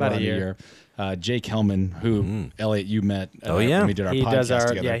 about a year. Jake Hellman, who Elliot, you met. When we did our podcast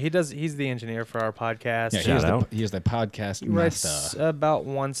together. Yeah, he's the engineer for our podcast. Yeah, he is the podcast. He writes about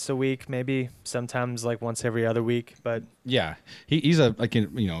once a week, maybe sometimes like once every other week. But yeah, he's a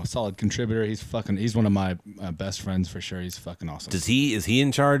solid contributor. He's one of my best friends for sure. He's fucking awesome. Is he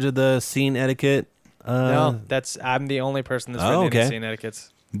in charge of the scene etiquette? No, I'm the only person that's written any scene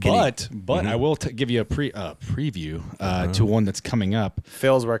etiquettes. But I will give you a preview to one that's coming up.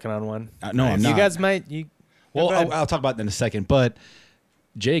 Phil's working on one. No, I'm not. You guys might. I'll talk about that in a second. But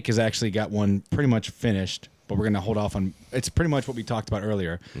Jake has actually got one pretty much finished, but we're going to hold off on. It's pretty much what we talked about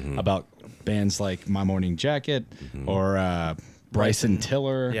earlier about bands like My Morning Jacket or Bryson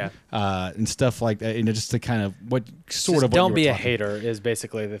Tiller, and stuff like that. And just to kind of don't be a hater is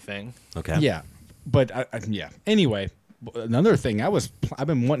basically the thing. Okay. Yeah, but Anyway. Another thing, I've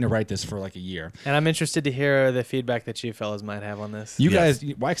been wanting to write this for like a year, and I'm interested to hear the feedback that you fellas might have on this. You guys,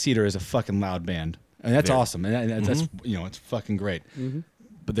 Wax Eater is a fucking loud band, and that's awesome, and that's it's fucking great.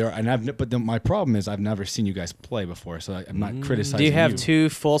 But my problem is I've never seen you guys play before, so I'm not criticizing. Do you have 2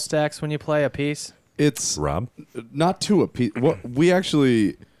 full stacks when you play a piece? It's Rob, not 2 a piece. We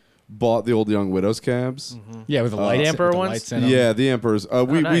actually bought the old Young Widows cabs. Yeah, with the lights, Emperor ones. The Emperors.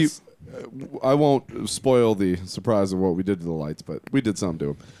 Nice. I won't spoil the surprise of what we did to the lights, but we did something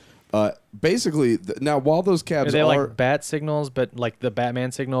to them. Basically, now while those cabs are they like bat signals, but like the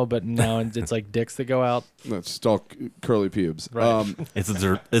Batman signal, but now it's like dicks that go out. That's just all curly pubes. Right.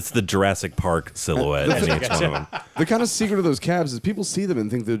 It's the Jurassic Park silhouette in each one of them. The kind of secret of those cabs is people see them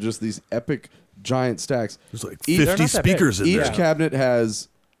and think they're just these epic giant stacks. There's like 50 speakers in there. Each cabinet has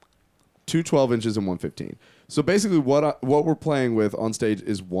 2 12 inches and 1 15. So basically, what we're playing with on stage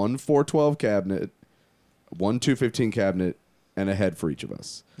is 1 412 cabinet, 1 215 cabinet, and a head for each of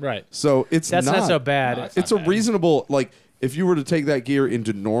us. Right. So that's not so bad. It's a reasonable, like, if you were to take that gear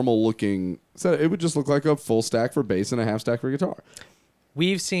into normal looking, so it would just look like a full stack for bass and a half stack for guitar.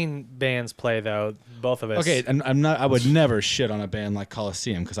 We've seen bands play though, both of us. Okay, and I would never shit on a band like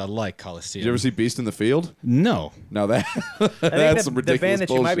Coliseum because I like Coliseum. Did you ever see Beast in the Field? No. Now that's some ridiculous the band that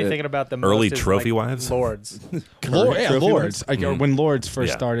you might be bullshit. thinking about the most Early is Trophy like Wives? Lords. Lords. When Lords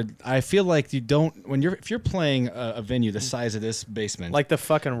first started, I feel like you don't if you're playing a venue the size of this basement, like the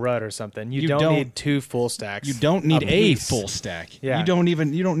fucking Rut or something. You don't need 2 full stacks. You don't need a full stack. Yeah. You don't need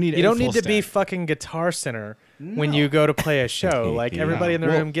You don't need to be fucking Guitar Center when you go to play a show. Like everybody in the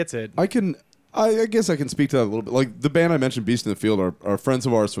room gets it. I guess I can speak to that a little bit. Like the band I mentioned, Beast in the Field, are friends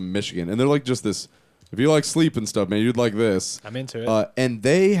of ours from Michigan, and they're like just this. If you like Sleep and stuff, man, you'd like this. I'm into it. And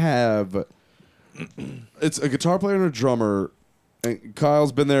they have, it's a guitar player and a drummer And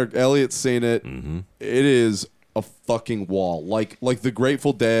Kyle's been there. Elliot's seen it. Mm-hmm. It is a fucking wall, like the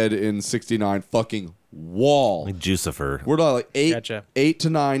Grateful Dead in '69. Fucking wall. Like Jucifer. We're talking like Gotcha. 8 to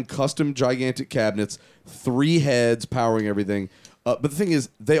 9 custom gigantic cabinets, 3 heads powering everything. But the thing is,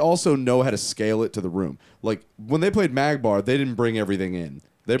 they also know how to scale it to the room. Like when they played Magbar, they didn't bring everything in.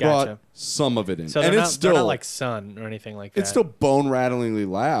 They Gotcha. brought some of it in, So and they're it's not, still they're not like Sun or anything like that. it's still bone rattlingly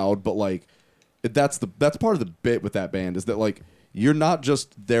loud. But like that's part of the bit with that band is that like you're not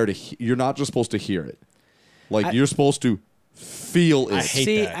just there to you're not just supposed to hear it. Like you're supposed to feel it. I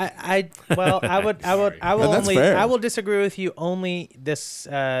hate that. I will And that's only fair. I will disagree with you only this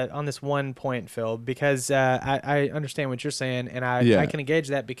on this one point, Phil, because I understand what you're saying, and I can engage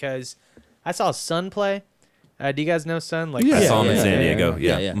that because I saw Sun play. Do you guys know Sun? Like, I saw him in San Diego.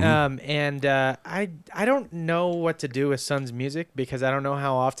 Yeah. And I don't know what to do with Sun's music because I don't know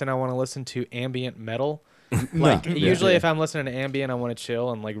how often I want to listen to ambient metal. Like usually if I'm listening to ambient, I want to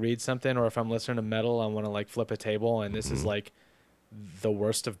chill and like read something, or if I'm listening to metal, I want to like flip a table, and this is like the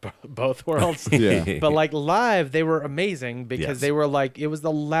worst of both worlds. Yeah. But like live, they were amazing because Yes. they were like, it was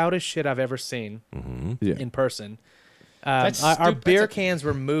the loudest shit I've ever seen Yeah. in person. That's Our stupid. beer That's cans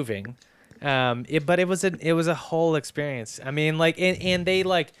were moving. But it was a whole experience. I mean, like, and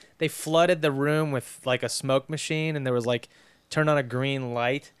they flooded the room with like a smoke machine, and there was like turned on a green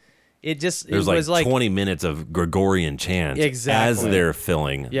light. There's was like 20 minutes of Gregorian chant Exactly. as they're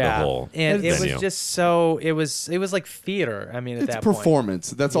filling the whole and it venue. was just so it was like theater. I mean, at It's that performance.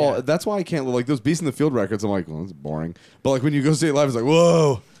 That's all. Yeah. That's why I can't like those Beast in the Field records. I'm like, well, it's boring. But like when you go see it live, it's like,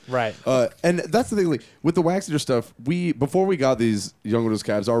 whoa. point, right? And that's the thing. Like with the Wax Eater stuff, before we got these Young Widows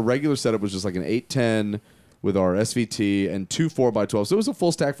cabs, our regular setup was just like an 810 with our SVT and 2 4x12. So it was a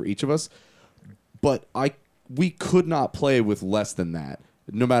full stack for each of us. But we could not play with less than that,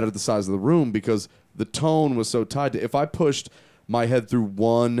 no matter the size of the room, because the tone was so tied to. If I pushed my head through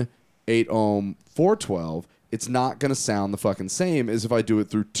one 8 ohm 412, it's not going to sound the fucking same as if I do it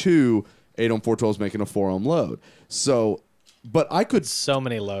through 2 8 ohm 412s making a 4 ohm load. So. But I could So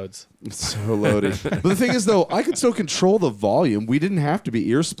many loads. so loaded. But the thing is, though, I could still control the volume. We didn't have to be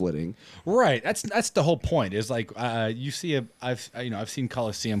ear splitting. Right. That's the whole point. Is like you see I've seen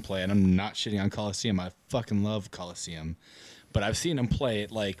Coliseum play, and I'm not shitting on Coliseum. I fucking love Coliseum, but I've seen them play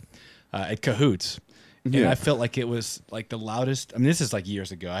it like at Cahoots, and Yeah. I felt like it was like the loudest. I mean, this is like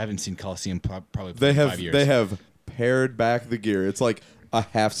years ago. I haven't seen Coliseum probably for They 5 years. have pared back the gear. It's like a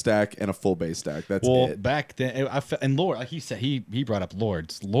half stack and a full bass stack. That's it. Back then, and Lord, like he said, he brought up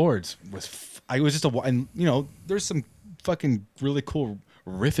Lords. Lords I was just and there's some fucking really cool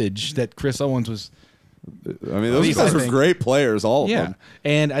riffage that Chris Owens was. I mean, those guys were great players, all of them.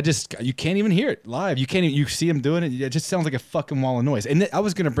 And you can't even hear it live. You can't even, you see him doing it. It just sounds like a fucking wall of noise. And I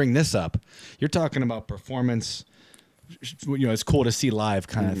was going to bring this up. You're talking about performance. It's cool to see live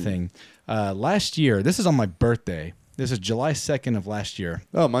kind of thing. Last year, this is on my birthday. This is July 2nd of last year.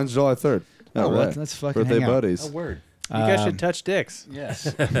 Oh, mine's July 3rd. Oh, All well, right. let's fucking Birthday hang out. buddies. Oh, word. You guys should touch dicks.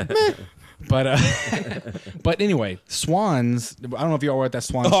 Yes. But anyway, Swans. I don't know if you all were at that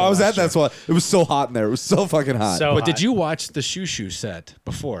Swan. Oh, show I was last at that year. one. It was so hot in there. It was so fucking hot. So But hot. did you watch the Shoo set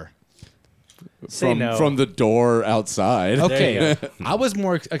before? Say no. from the door outside. Okay, I was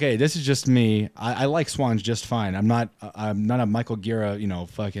more okay. This is just me. I like Swans just fine. I'm not a Michael Gira.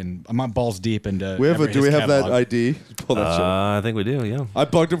 Fucking. I'm not balls deep into. Do we have his that catalog. ID? Pull that shit. I think we do, yeah. I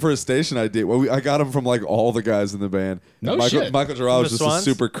bugged him for his station ID. Well, I got him from like all the guys in the band. No Michael, shit. Michael Giroux was the just a Swans?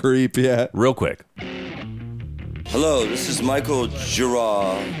 super creep. Yeah. Real quick. Hello, this is Michael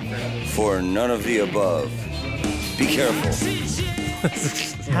Giroux for None of the Above. Be careful.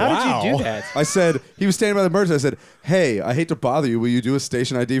 How did you do that? I said, he was standing by the merch. I said, hey, I hate to bother you. Will you do a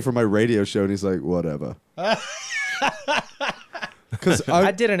station ID for my radio show? And he's like, whatever. Because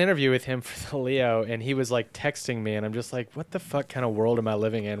I did an interview with him for the Leo, and he was like texting me, and I'm just like, what the fuck kind of world am I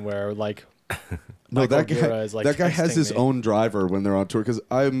living in where like No, Michael that Gira guy, is, like, that guy has texting his me. own driver when they're on tour. Because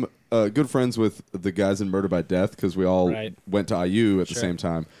I'm good friends with the guys in Murder by Death because we all Right. went to IU at the Sure. same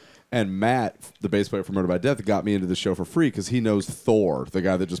time. And Matt, the bass player for Murder by Death, got me into the show for free because he knows Thor, the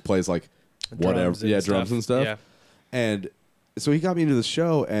guy that just plays like whatever, Drums and drums stuff. and stuff. Yeah. And so he got me into the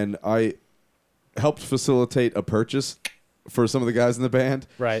show, and I helped facilitate a purchase for some of the guys in the band.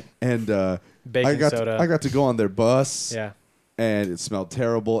 Right. And Baking I got soda. I got to go on their bus. Yeah. And it smelled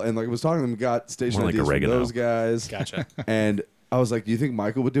terrible. And like I was talking to them, got station More like IDs from oregano. those guys. Gotcha. And I was like, "Do you think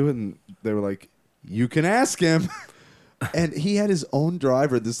Michael would do it?" And they were like, "You can ask him." And he had his own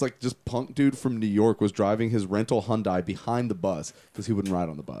driver. This like just punk dude from New York was driving his rental Hyundai behind the bus because he wouldn't ride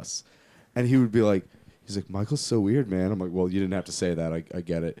on the bus. And he would be like, he's like, "Michael's so weird, man." I'm like, "Well, you didn't have to say that. I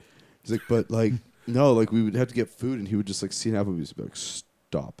get it." He's like, "But like, No, like we would have to get food, and he would just like see an Applebee's and be like,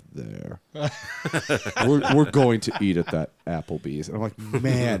 "Stop there. we're going to eat at that Applebee's." And I'm like,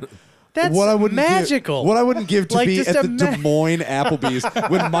 man. That's what I wouldn't magical. What I wouldn't give to Like, be just at the ima- Des Moines Applebee's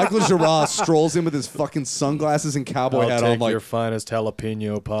when Michael Giroir strolls in with his fucking sunglasses and cowboy hat on. Like, finest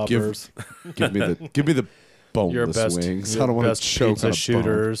jalapeno poppers. give me the boneless wings. I don't want to choke on a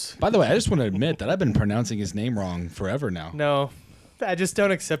bone. By the way, I just want to admit that I've been pronouncing his name wrong forever now. No, I just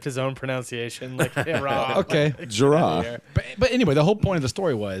don't accept his own pronunciation. Like wrong. Okay. Giroir. But anyway, the whole point of the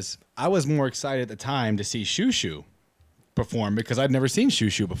story was I was more excited at the time to see Shoo Shoo perform because I'd never seen Shoo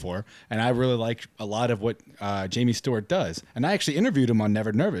Shoo before, and I really like a lot of what Jamie Stewart does. And I actually interviewed him on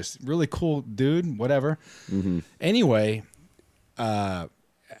Never Nervous. Really cool dude, whatever. Mm-hmm. Anyway,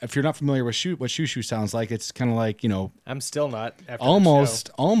 if you're not familiar with what Shoo Shoo sounds like, it's kind of like, I'm still not. After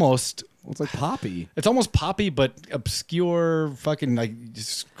almost. It's like poppy. It's almost poppy, but obscure, fucking like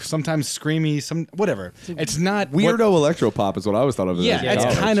just sometimes screamy, whatever. It's not Weirdo electro pop is what I always thought of it as.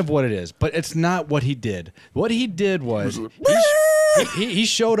 it's kind of what it is, but it's not what he did. What he did was he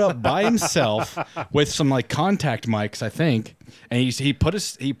showed up by himself with some like contact mics, I think, and he put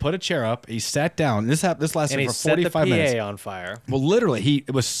a chair up. He sat down. This lasted and he for set 45 the PA minutes. on fire. Well, literally,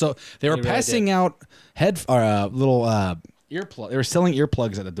 they were really passing out little earplug. They were selling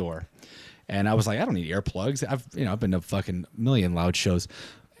earplugs at the door. And I was like, I don't need earplugs. I've been to fucking million loud shows.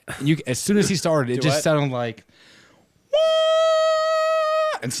 And as soon as he started, it just sounded like, Wah!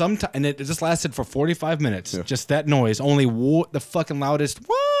 And it just lasted for 45 minutes. Yeah. Just that noise, only the fucking loudest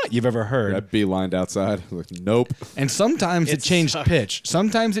you've ever heard. I'd be lined outside. Like, nope. And sometimes it changed pitch.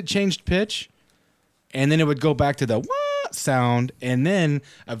 Sometimes it changed pitch, and then it would go back to the sound. And then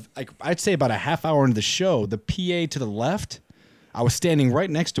I'd say about a half hour into the show, the PA to the left, I was standing right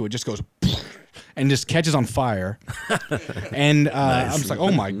next to it, just goes and just catches on fire. And I'm just like,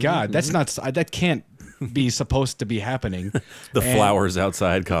 oh my God, that can't be supposed to be happening. The flowers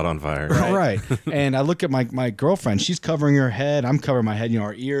outside caught on fire. Right. And I look at my girlfriend, she's covering her head, I'm covering my head,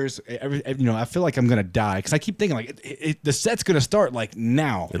 our ears, I feel like I'm going to die because I keep thinking like the set's going to start like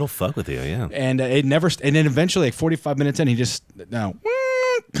now. It'll fuck with you, yeah. And and then eventually like 45 minutes in, he just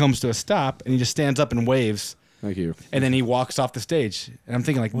comes to a stop and he just stands up and waves. Thank you. And then he walks off the stage. And I'm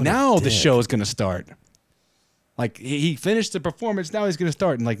thinking, like, now the show is going to start. Like, he finished the performance, now he's going to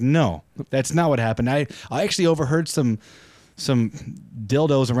start. And, like, no, that's not what happened. I actually overheard some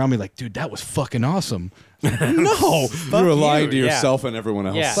dildos around me like, dude, that was fucking awesome. No. You were lying to yourself and everyone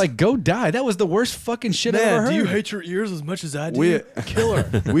else. Yeah. Like, go die. That was the worst fucking shit I ever heard. Do you hate your ears as much as I do? Killer.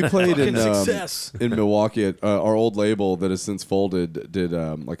 We played in success. In Milwaukee. Our old label that has since folded did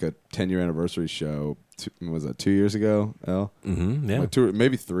like a 10-year anniversary show. Was that 2 years ago, Al? Mm-hmm, yeah. Like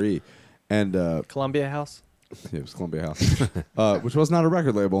maybe 3. And Columbia House? Yeah, it was Columbia House, which was not a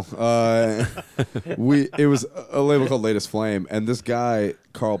record label. It was a label called Latest Flame, and this guy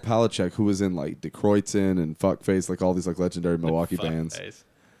Carl Palachuk, who was in like DeCroixton and Fuckface, like all these like legendary Milwaukee bands.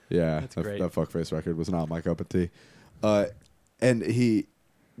 Yeah, that Fuckface record was not my cup of tea. And he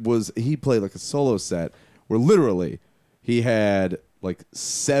played like a solo set where literally he had like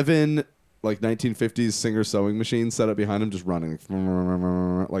 7 like 1950s Singer sewing machines set up behind him, just running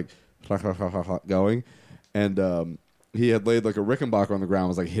like going. And he had laid like a Rickenbacker on the ground,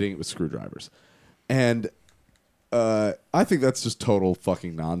 was like hitting it with screwdrivers. And I think that's just total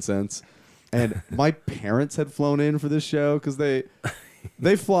fucking nonsense. And my parents had flown in for this show because they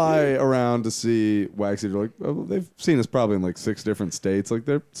fly around to see Waxy. They're like, oh, they've seen us probably in like 6 different states. Like,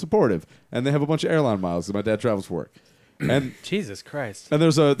 they're supportive, and they have a bunch of airline miles because my dad travels for work. And Jesus Christ. And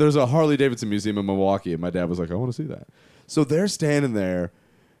there's a Harley Davidson museum in Milwaukee, and my dad was like, I want to see that. So they're standing there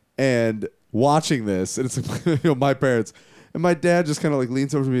and watching this, and it's like my parents, and my dad just kind of like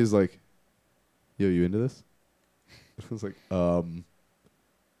leans over to me. He's like, "Yo, you into this?" I was like,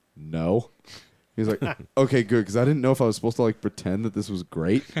 no. He's like, okay, good, because I didn't know if I was supposed to like pretend that this was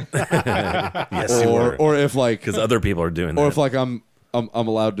great. Yes, you were. Or if like because other people are doing that. Or if like I'm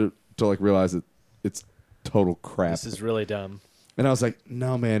allowed to like realize that it's total crap. This is really dumb. And I was like,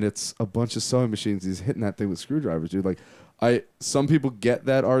 no, man, it's a bunch of sewing machines. He's hitting that thing with screwdrivers, dude. Like, some people get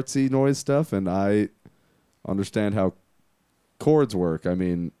that artsy noise stuff, and I understand how chords work. I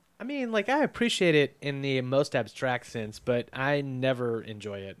mean, like, I appreciate it in the most abstract sense, but I never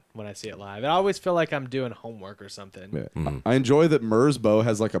enjoy it when I see it live. I always feel like I'm doing homework or something. Yeah. Mm-hmm. I enjoy that Mersbo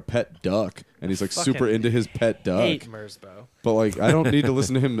has like a pet duck, and he's like super into his pet duck. I hate Mersbo. But like, I don't need to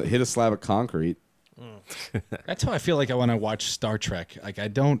listen to him hit a slab of concrete. That's how I feel like I want to watch Star Trek. Like, I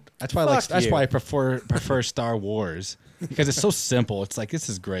don't. That's why. That's why I prefer Star Wars, because it's so simple. It's like, this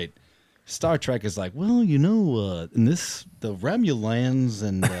is great. Star Trek is like, well, in this the Romulans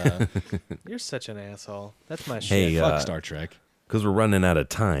and You're such an asshole. That's my Hey, shit. fuck Star Trek. Because we're running out of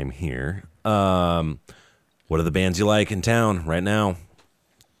time here. What are the bands you like in town right now?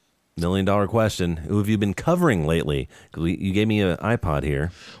 $1 million question. Who have you been covering lately? 'Cause you gave me an iPod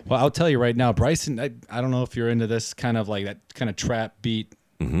here. Well, I'll tell you right now, Bryson. I don't know if you're into this kind of like that kind of trap beat,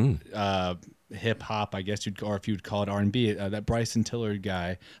 hip hop, I guess or if you'd call it R&B. That Bryson Tiller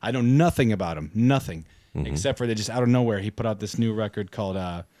guy. I know nothing about him, nothing, except for that just out of nowhere he put out this new record called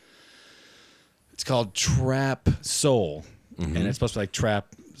it's called Trap Soul, and it's supposed to be like trap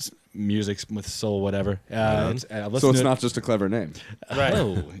music with soul, whatever. So it's not just a clever name, Right.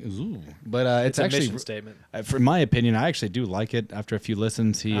 But it's a actually mission statement. For my opinion, I actually do like it. After a few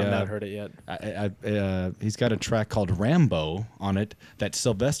listens, I've not heard it yet. He's got a track called Rambo on it that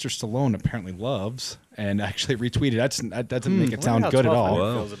Sylvester Stallone apparently loves and actually retweeted. That doesn't make it sound good at all.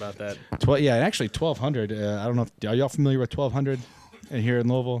 Feels about that. Actually 1200. I don't know. Are y'all familiar with 1200 here in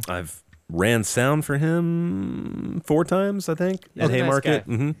Louisville? I've ran sound for him 4 times, I think, He's at a nice Haymarket.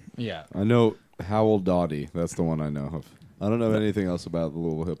 guy. Yeah. I know Howell Dottie. That's the one I know of. I don't know anything else about the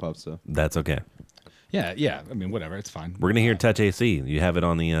Louisville hip hop stuff. That's okay. Yeah. I mean, whatever. It's fine. We're gonna hear Touch AC. You have it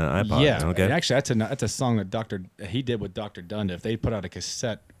on the iPod. Yeah. Okay. And actually, that's a song that he did with Dr. Dundiff. They put out a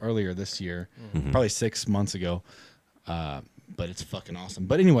cassette earlier this year, probably 6 months ago. But it's fucking awesome.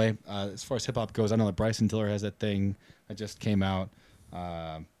 But anyway, as far as hip hop goes, I know that Bryson Tiller has that thing that just came out.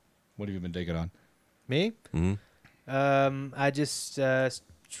 What have you been digging on? Me? I just I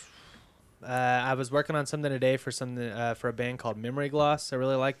was working on something today for a band called Memory Gloss. I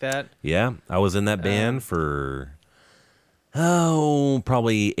really like that. Yeah, I was in that band for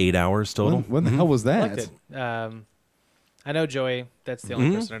probably 8 hours total. When the hell was I that? liked it. I know Joey. That's the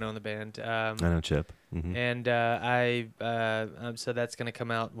only person I know in the band. I know Chip. And so that's going to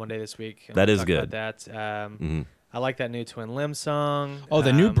come out one day this week. That is talk good. About that. I like that new Twin Limb song. Oh,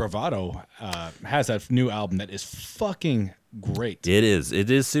 the new Bravado has that new album that is fucking great. It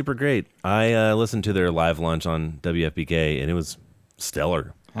is super great. I listened to their live lunch on WFBK, and it was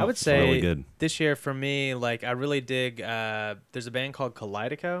stellar. I would say really good. This year for me, like I really dig. There's a band called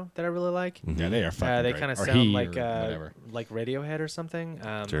Kaleidico that I really like. Yeah, they are fucking They great. kind of Or sound he, like or whatever. Radiohead or something.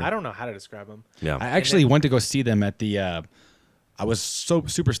 Sure. I don't know how to describe them. Yeah. I actually went to go see them at the. I was so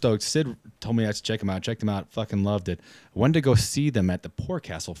super stoked. Sid told me I should check them out. Checked them out. Fucking loved it. I went to go see them at the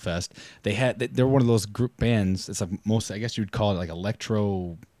Castle Fest. They're one of those group bands. It's like I guess you'd call it like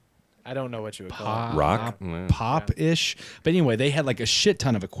electro. I don't know what you would call it. Rock? Pop-ish. But anyway, they had like a shit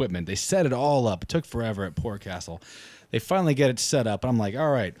ton of equipment. They set it all up. It took forever at Castle. They finally get it set up. And I'm like,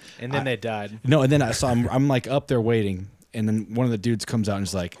 all right. And then they died. No, and then I'm like up there waiting. And then one of the dudes comes out and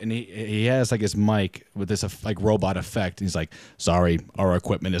is like, and he has like his mic with this like robot effect. And he's like, sorry, our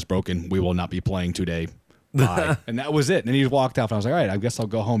equipment is broken. We will not be playing today. Bye. And that was it. And he walked off. And I was like, all right, I guess I'll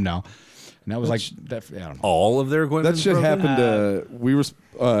go home now. And that was like, I don't know. All of their equipment. That shit happened.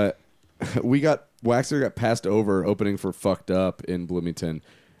 Waxer got passed over opening for Fucked Up in Bloomington.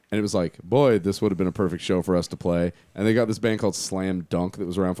 And it was like, boy, this would have been a perfect show for us to play. And they got this band called Slam Dunk that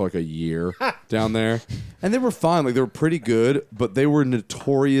was around for like a year down there. And they were fine. Like, they were pretty good, but they were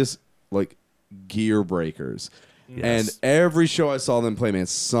notorious, like, gear breakers. Yes. And every show I saw them play, man,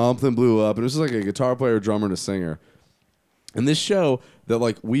 something blew up. And it was just like a guitar player, a drummer, and a singer. And this show that,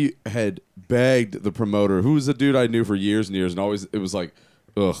 like, we had begged the promoter, who was a dude I knew for years and years, and always, it was like,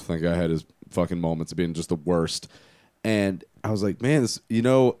 ugh, that guy had his fucking moments of being just the worst. And I was like, man,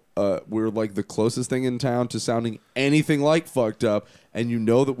 we're like the closest thing in town to sounding anything like Fucked Up, and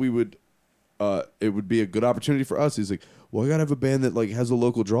that we would, it would be a good opportunity for us. He's like, well, I gotta have a band that like has a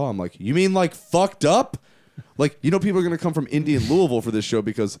local draw. I'm like, you mean like Fucked Up? Like, people are gonna come from Indy and Louisville for this show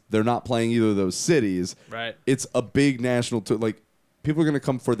because they're not playing either of those cities. Right. It's a big national like people are gonna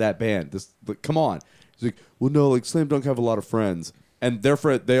come for that band. Come on. He's like, well, no, like Slam Dunk have a lot of friends, and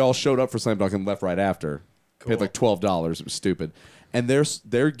they all showed up for Slam Dunk and left right after. Cool. Paid like $12. It was stupid. And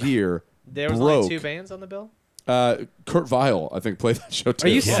their gear There was broke. only 2 bands on the bill? Kurt Vile, I think, played that show too.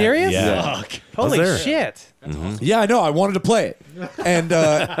 Are you serious? Yeah. Fuck. Holy shit. That's awesome. Yeah, I know. I wanted to play it. And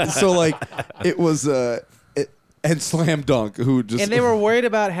so, like, it was... and Slam Dunk, who just... And they were worried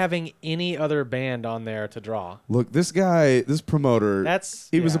about having any other band on there to draw. Look, this promoter,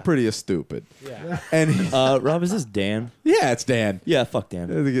 he was a pretty stupid. Yeah. And Rob, is this Dan? Yeah, it's Dan. Yeah, fuck Dan.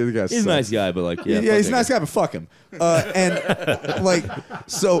 The guy He's a nice guy, but like, yeah, he's a nice guy, but fuck him. And like,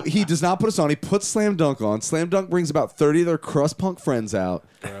 so he does not put us on. He puts Slam Dunk on. Slam Dunk brings about 30 of their crust punk friends out.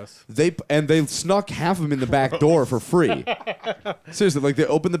 Gross. They snuck half of them in the back door for free. Seriously, like they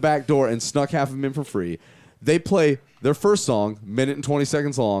opened the back door and snuck half of them in for free. They play their first song, minute and 20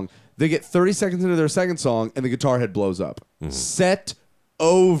 seconds long. They get 30 seconds into their second song, and the guitar head blows up. Set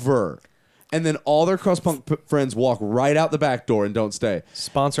over. And then all their crust punk friends walk right out the back door and don't stay.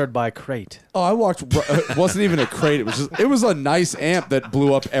 Sponsored by Crate. Oh, I walked. It wasn't even a Crate. It was a nice amp that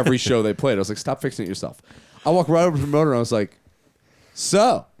blew up every show they played. I was like, stop fixing it yourself. I walked right over to the promoter and I was like,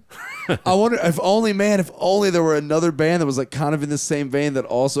 so, I wonder if only there were another band that was like kind of in the same vein that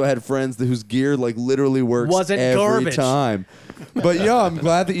also had friends whose gear like literally works every garbage. time. But yeah, I'm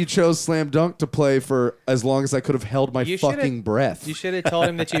glad that you chose Slam Dunk to play for as long as I could have held my fucking breath. You should have told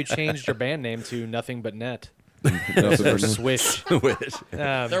him that you changed your band name to Nothing But Net. Or Swish.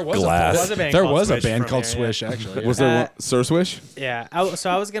 There was a band called Swish, actually. Was there one? Sir Swish? Yeah. So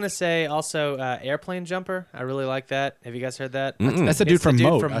I was going to say also Airplane Jumper. I really like that. Have you guys heard that? That's the dude from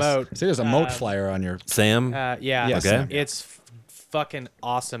Moat. Moat. See, there's a Moat flyer on your... Sam? Yeah. Yes. Okay. It's fucking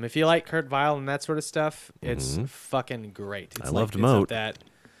awesome. If you like Kurt Weill and that sort of stuff, it's fucking great. It's I loved it's Moat. That.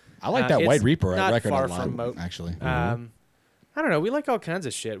 I like that it's White Reaper not record far a lot, from Moat. actually. I don't know. We like all kinds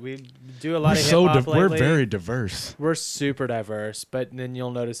of shit. We do a lot We're of so hip hop we're lately. very diverse. We're super diverse, but then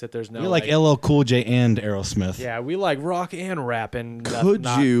you'll notice that there's no. We like LL Cool J and Aerosmith. Yeah, we like rock and rap and Could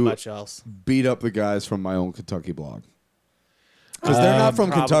not you much else. beat up the guys from my own Kentucky blog? Because they're not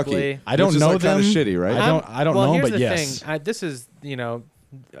from probably. Kentucky. I don't which is, know like, them. Kind of shitty, right? I don't well, know, here's but the yes. thing. This is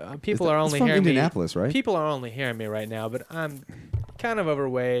people are only from hearing Indianapolis, me. right? People are only hearing me right now, but I'm kind of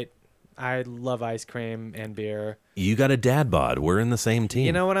overweight. I love ice cream and beer. You got a dad bod. We're in the same team.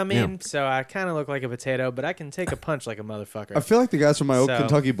 You know what I mean? Yeah. So I kind of look like a potato, but I can take a punch like a motherfucker. I feel like the guys from my old So-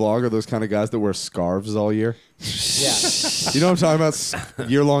 Kentucky blog are those kind of guys that wear scarves all year. Yeah. You know what I'm talking about?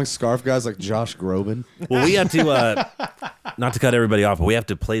 Year-long scarf guys like Josh Groban. Well, we have to, not to cut everybody off, but we have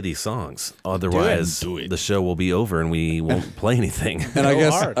to play these songs. Otherwise, the show will be over and we won't play anything. And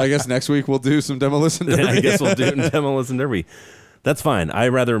I guess next week we'll do some Demolition Derby. I guess we'll do Demolition Derby. That's fine. I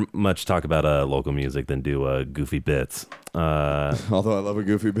rather much talk about local music than do goofy bits. Although I love a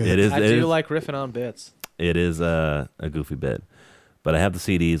goofy bit. I do like riffing on bits. It is a goofy bit. But I have the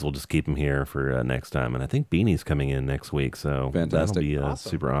CDs. We'll just keep them here for next time. And I think Beanie's coming in next week. So Fantastic. that'll be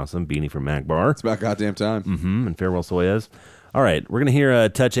super awesome. Beanie from Mac Bar. It's about goddamn time. Mm-hmm. And Farewell Soyez. All right. We're going to hear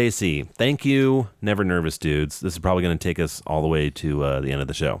Touch AC. Thank you, Never Nervous Dudes. This is probably going to take us all the way to the end of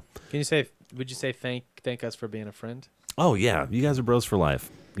the show. Would you say thank us for being a friend? Oh, yeah. You guys are bros for life.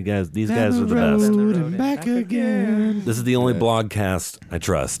 These guys are the best. And back again. This is the only blogcast I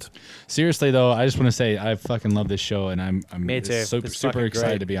trust. Seriously though, I just want to say I fucking love this show, and I'm Me too. super It's fucking excited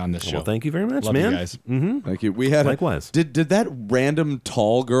great. to be on this show. Well, thank you very much, Love man. you guys. Mm-hmm. Thank you. We had Likewise. Did that random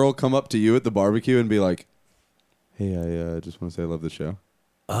tall girl come up to you at the barbecue and be like, "Hey, I just want to say I love the show"?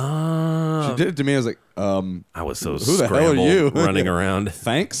 She did it to me. I was like, I was so who the hell are scrambled you? running around.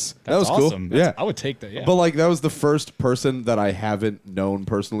 Thanks. That That's was cool. awesome. Yeah, I would take that. Yeah. But like that was the first person that I haven't known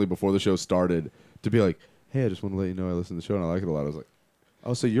personally before the show started to be like, "Hey, I just want to let you know I listen to the show and I like it a lot." I was like,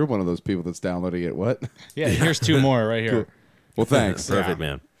 "Oh, so you're one of those people that's downloading it?" What? Yeah. Here's two more right here. Cool. Well, thanks. Perfect,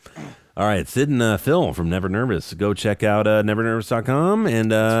 man. All right, Sid and Phil from Never Nervous. Go check out nevernervous.com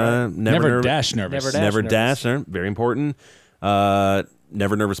and Never dash nervous. Never dash. Very important.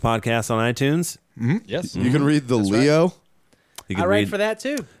 Never Nervous Podcast on iTunes. Mm-hmm. Yes. You can read the Leo. You I can write read for that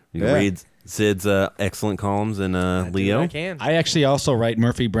too. You can read Sid's excellent columns in Leo. I can. I actually also write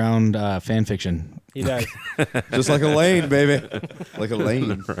Murphy Brown fan fiction. He does. Just like Elaine, baby. Like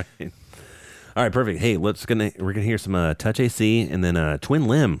Elaine. Right. All right, perfect. Hey, we're gonna hear some Touch AC and then Twin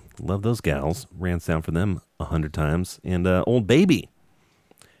Limb. Love those gals. Ran sound for them 100 times. And Old Baby.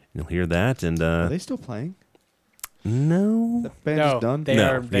 You'll hear that. And Are they still playing? no, That band No, is done.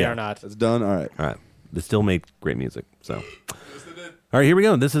 they are not. It's done. All right. all right. They still make great music. So, all right, here we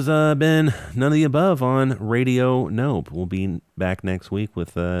go. This has been None of the Above on Radio Nope. We'll be back next week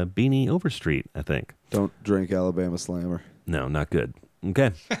with Beanie Overstreet, I think. Don't drink Alabama Slammer. No, not good.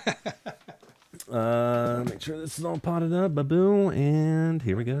 Okay. Make sure this is all potted up, baboo, and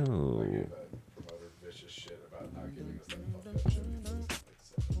here we go.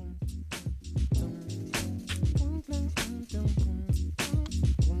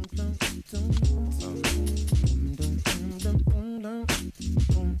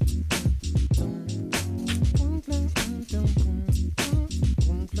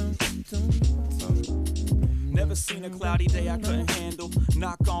 Never seen a cloudy day I couldn't handle.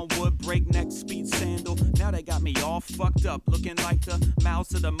 Knock on wood, breakneck speed sandal. Now they got me all fucked up, looking like the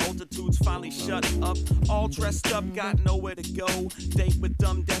mouths of the multitudes finally shut up. All dressed up, got nowhere to go. Date with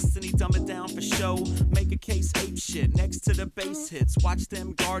dumb destiny, dumb it down for show. Make a case, ape shit next to the bass hits. Watch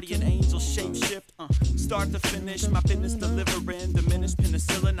them guardian angels shape shift. Start to finish, my business delivering. Diminished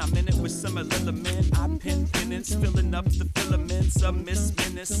penicillin, I'm in it with similar men. I pin penance, filling up the filaments of Miss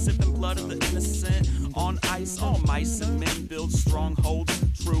Menace, sipping blood of the innocent. On ice, all mice and men build strongholds.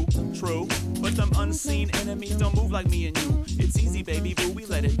 True, true. But them unseen enemies don't move like me and you. It's easy, baby boo. We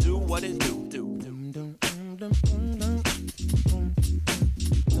let it do what it do.